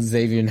Jones and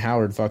Xavier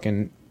Howard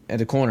fucking at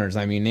the corners.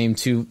 I mean, name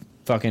two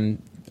fucking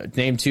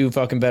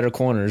better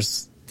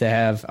corners to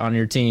have on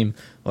your team,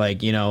 like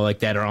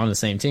that are on the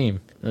same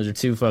team. Those are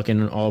 2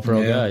 fucking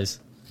all-pro guys.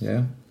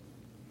 Yeah.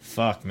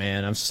 Fuck,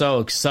 man, I'm so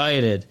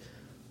excited.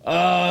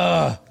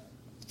 I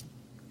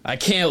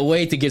can't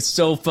wait to get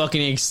so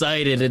fucking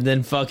excited, and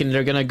then fucking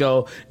they're gonna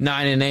go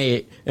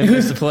 9-8 and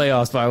miss the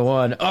playoffs by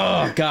 1.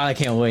 Oh God, I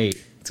can't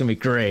wait. It's gonna be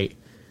great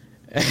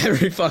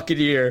every fucking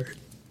year.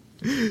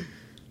 They're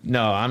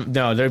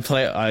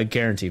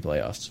guaranteed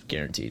playoffs,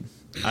 guaranteed.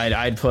 I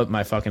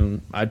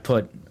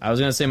was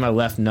gonna say my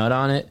left nut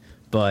on it,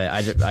 but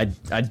I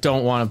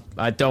don't want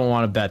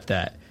to bet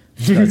that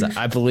because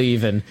I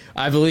believe in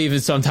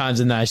sometimes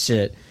in that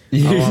shit.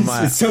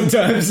 Sometimes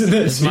in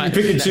that shit,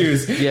 pick and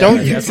choose. Yeah,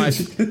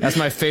 that's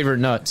my favorite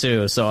nut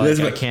too. So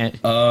I can't.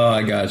 Oh,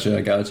 I got you.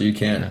 You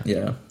can't.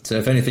 Yeah. So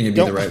if anything, it'd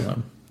be the right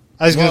one.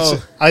 I was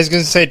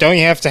gonna say, don't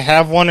you have to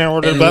have one in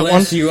order to bet one?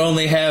 Unless you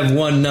only have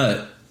one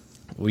nut.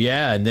 Well,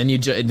 yeah, and then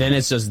then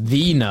it's just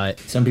the nut.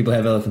 Some people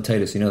have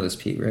elephantitis. You know this,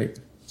 Pete, right?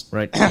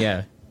 Right.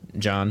 Yeah,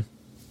 John.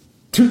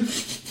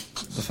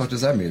 What the fuck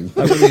does that mean?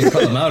 I wouldn't even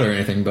call them out or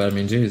anything, but I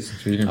mean, jeez.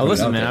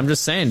 Listen, man, I'm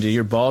just saying, dude,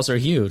 your balls are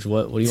huge.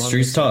 What do you want?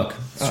 Streets talk.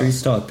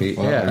 Streets talk, Pete.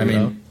 Well, yeah, I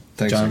mean,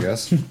 thanks, John. I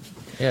guess.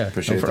 Yeah,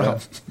 Appreciate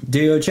that. Do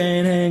your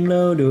chain hang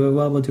low, do it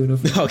wobble to the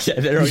floor. Okay,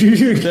 there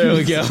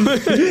we go.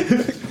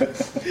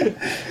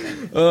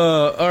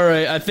 All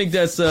right, I think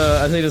that's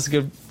a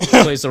good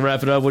place to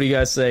wrap it up. What do you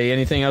guys say?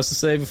 Anything else to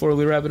say before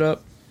we wrap it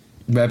up?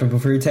 Wrap it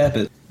before you tap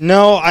it.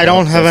 No, I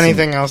don't have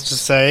anything else to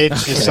say.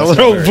 It's just a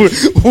little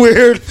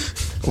weird.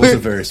 It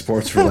wasn't very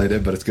sports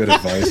related, but it's good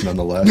advice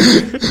nonetheless.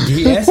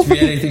 He asked me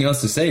anything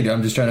else to say, dude.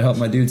 I'm just trying to help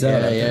my dudes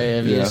out.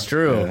 Yeah, it's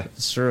true. Yeah.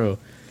 It's true.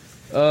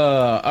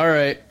 All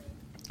right.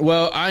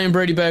 Well, I am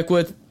Brady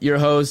Beckwith, your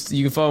host.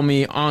 You can follow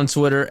me on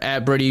Twitter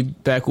at Brady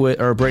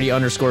Beckwith or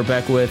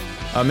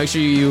Brady_Beckwith. Make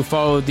sure you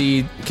follow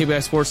the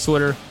Kickback Sports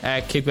Twitter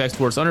at Kickback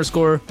Sports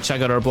 _.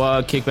 Check out our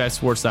blog,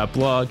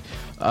 kickbacksports.blog.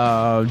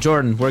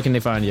 Jordan, where can they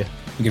find you?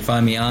 You can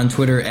find me on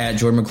Twitter at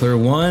Jordan McClure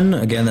 1.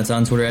 Again, that's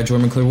on Twitter at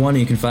Jordan McClure 1.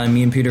 And you can find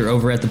me and Peter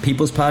over at the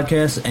People's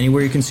Podcast,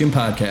 anywhere you consume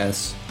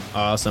podcasts.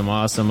 Awesome.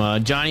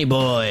 Johnny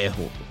boy,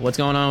 what's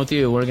going on with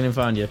you? Where can they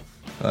find you?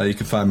 You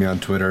can find me on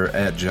Twitter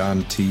at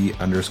JohnT_CLE,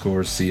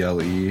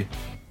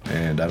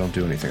 and I don't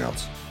do anything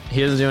else.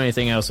 He doesn't do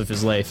anything else with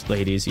his life,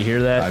 ladies. You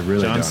hear that? I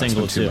really John don't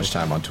Single spend too much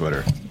time on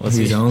Twitter.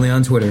 He's only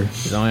on Twitter.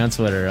 He's only on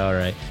Twitter, all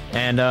right.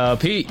 And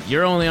Pete,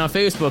 you're only on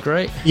Facebook,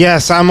 right?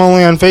 Yes, I'm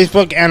only on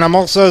Facebook, and I'm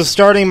also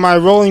starting my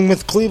Rolling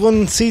with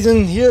Cleveland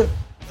season here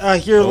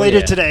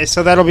later today,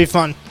 so that'll be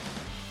fun.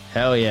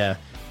 Hell yeah.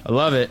 I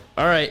love it.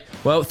 All right.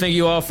 Well, thank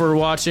you all for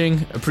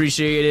watching.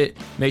 Appreciate it.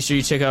 Make sure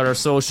you check out our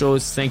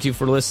socials. Thank you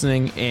for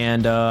listening,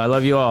 and I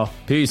love you all.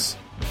 Peace.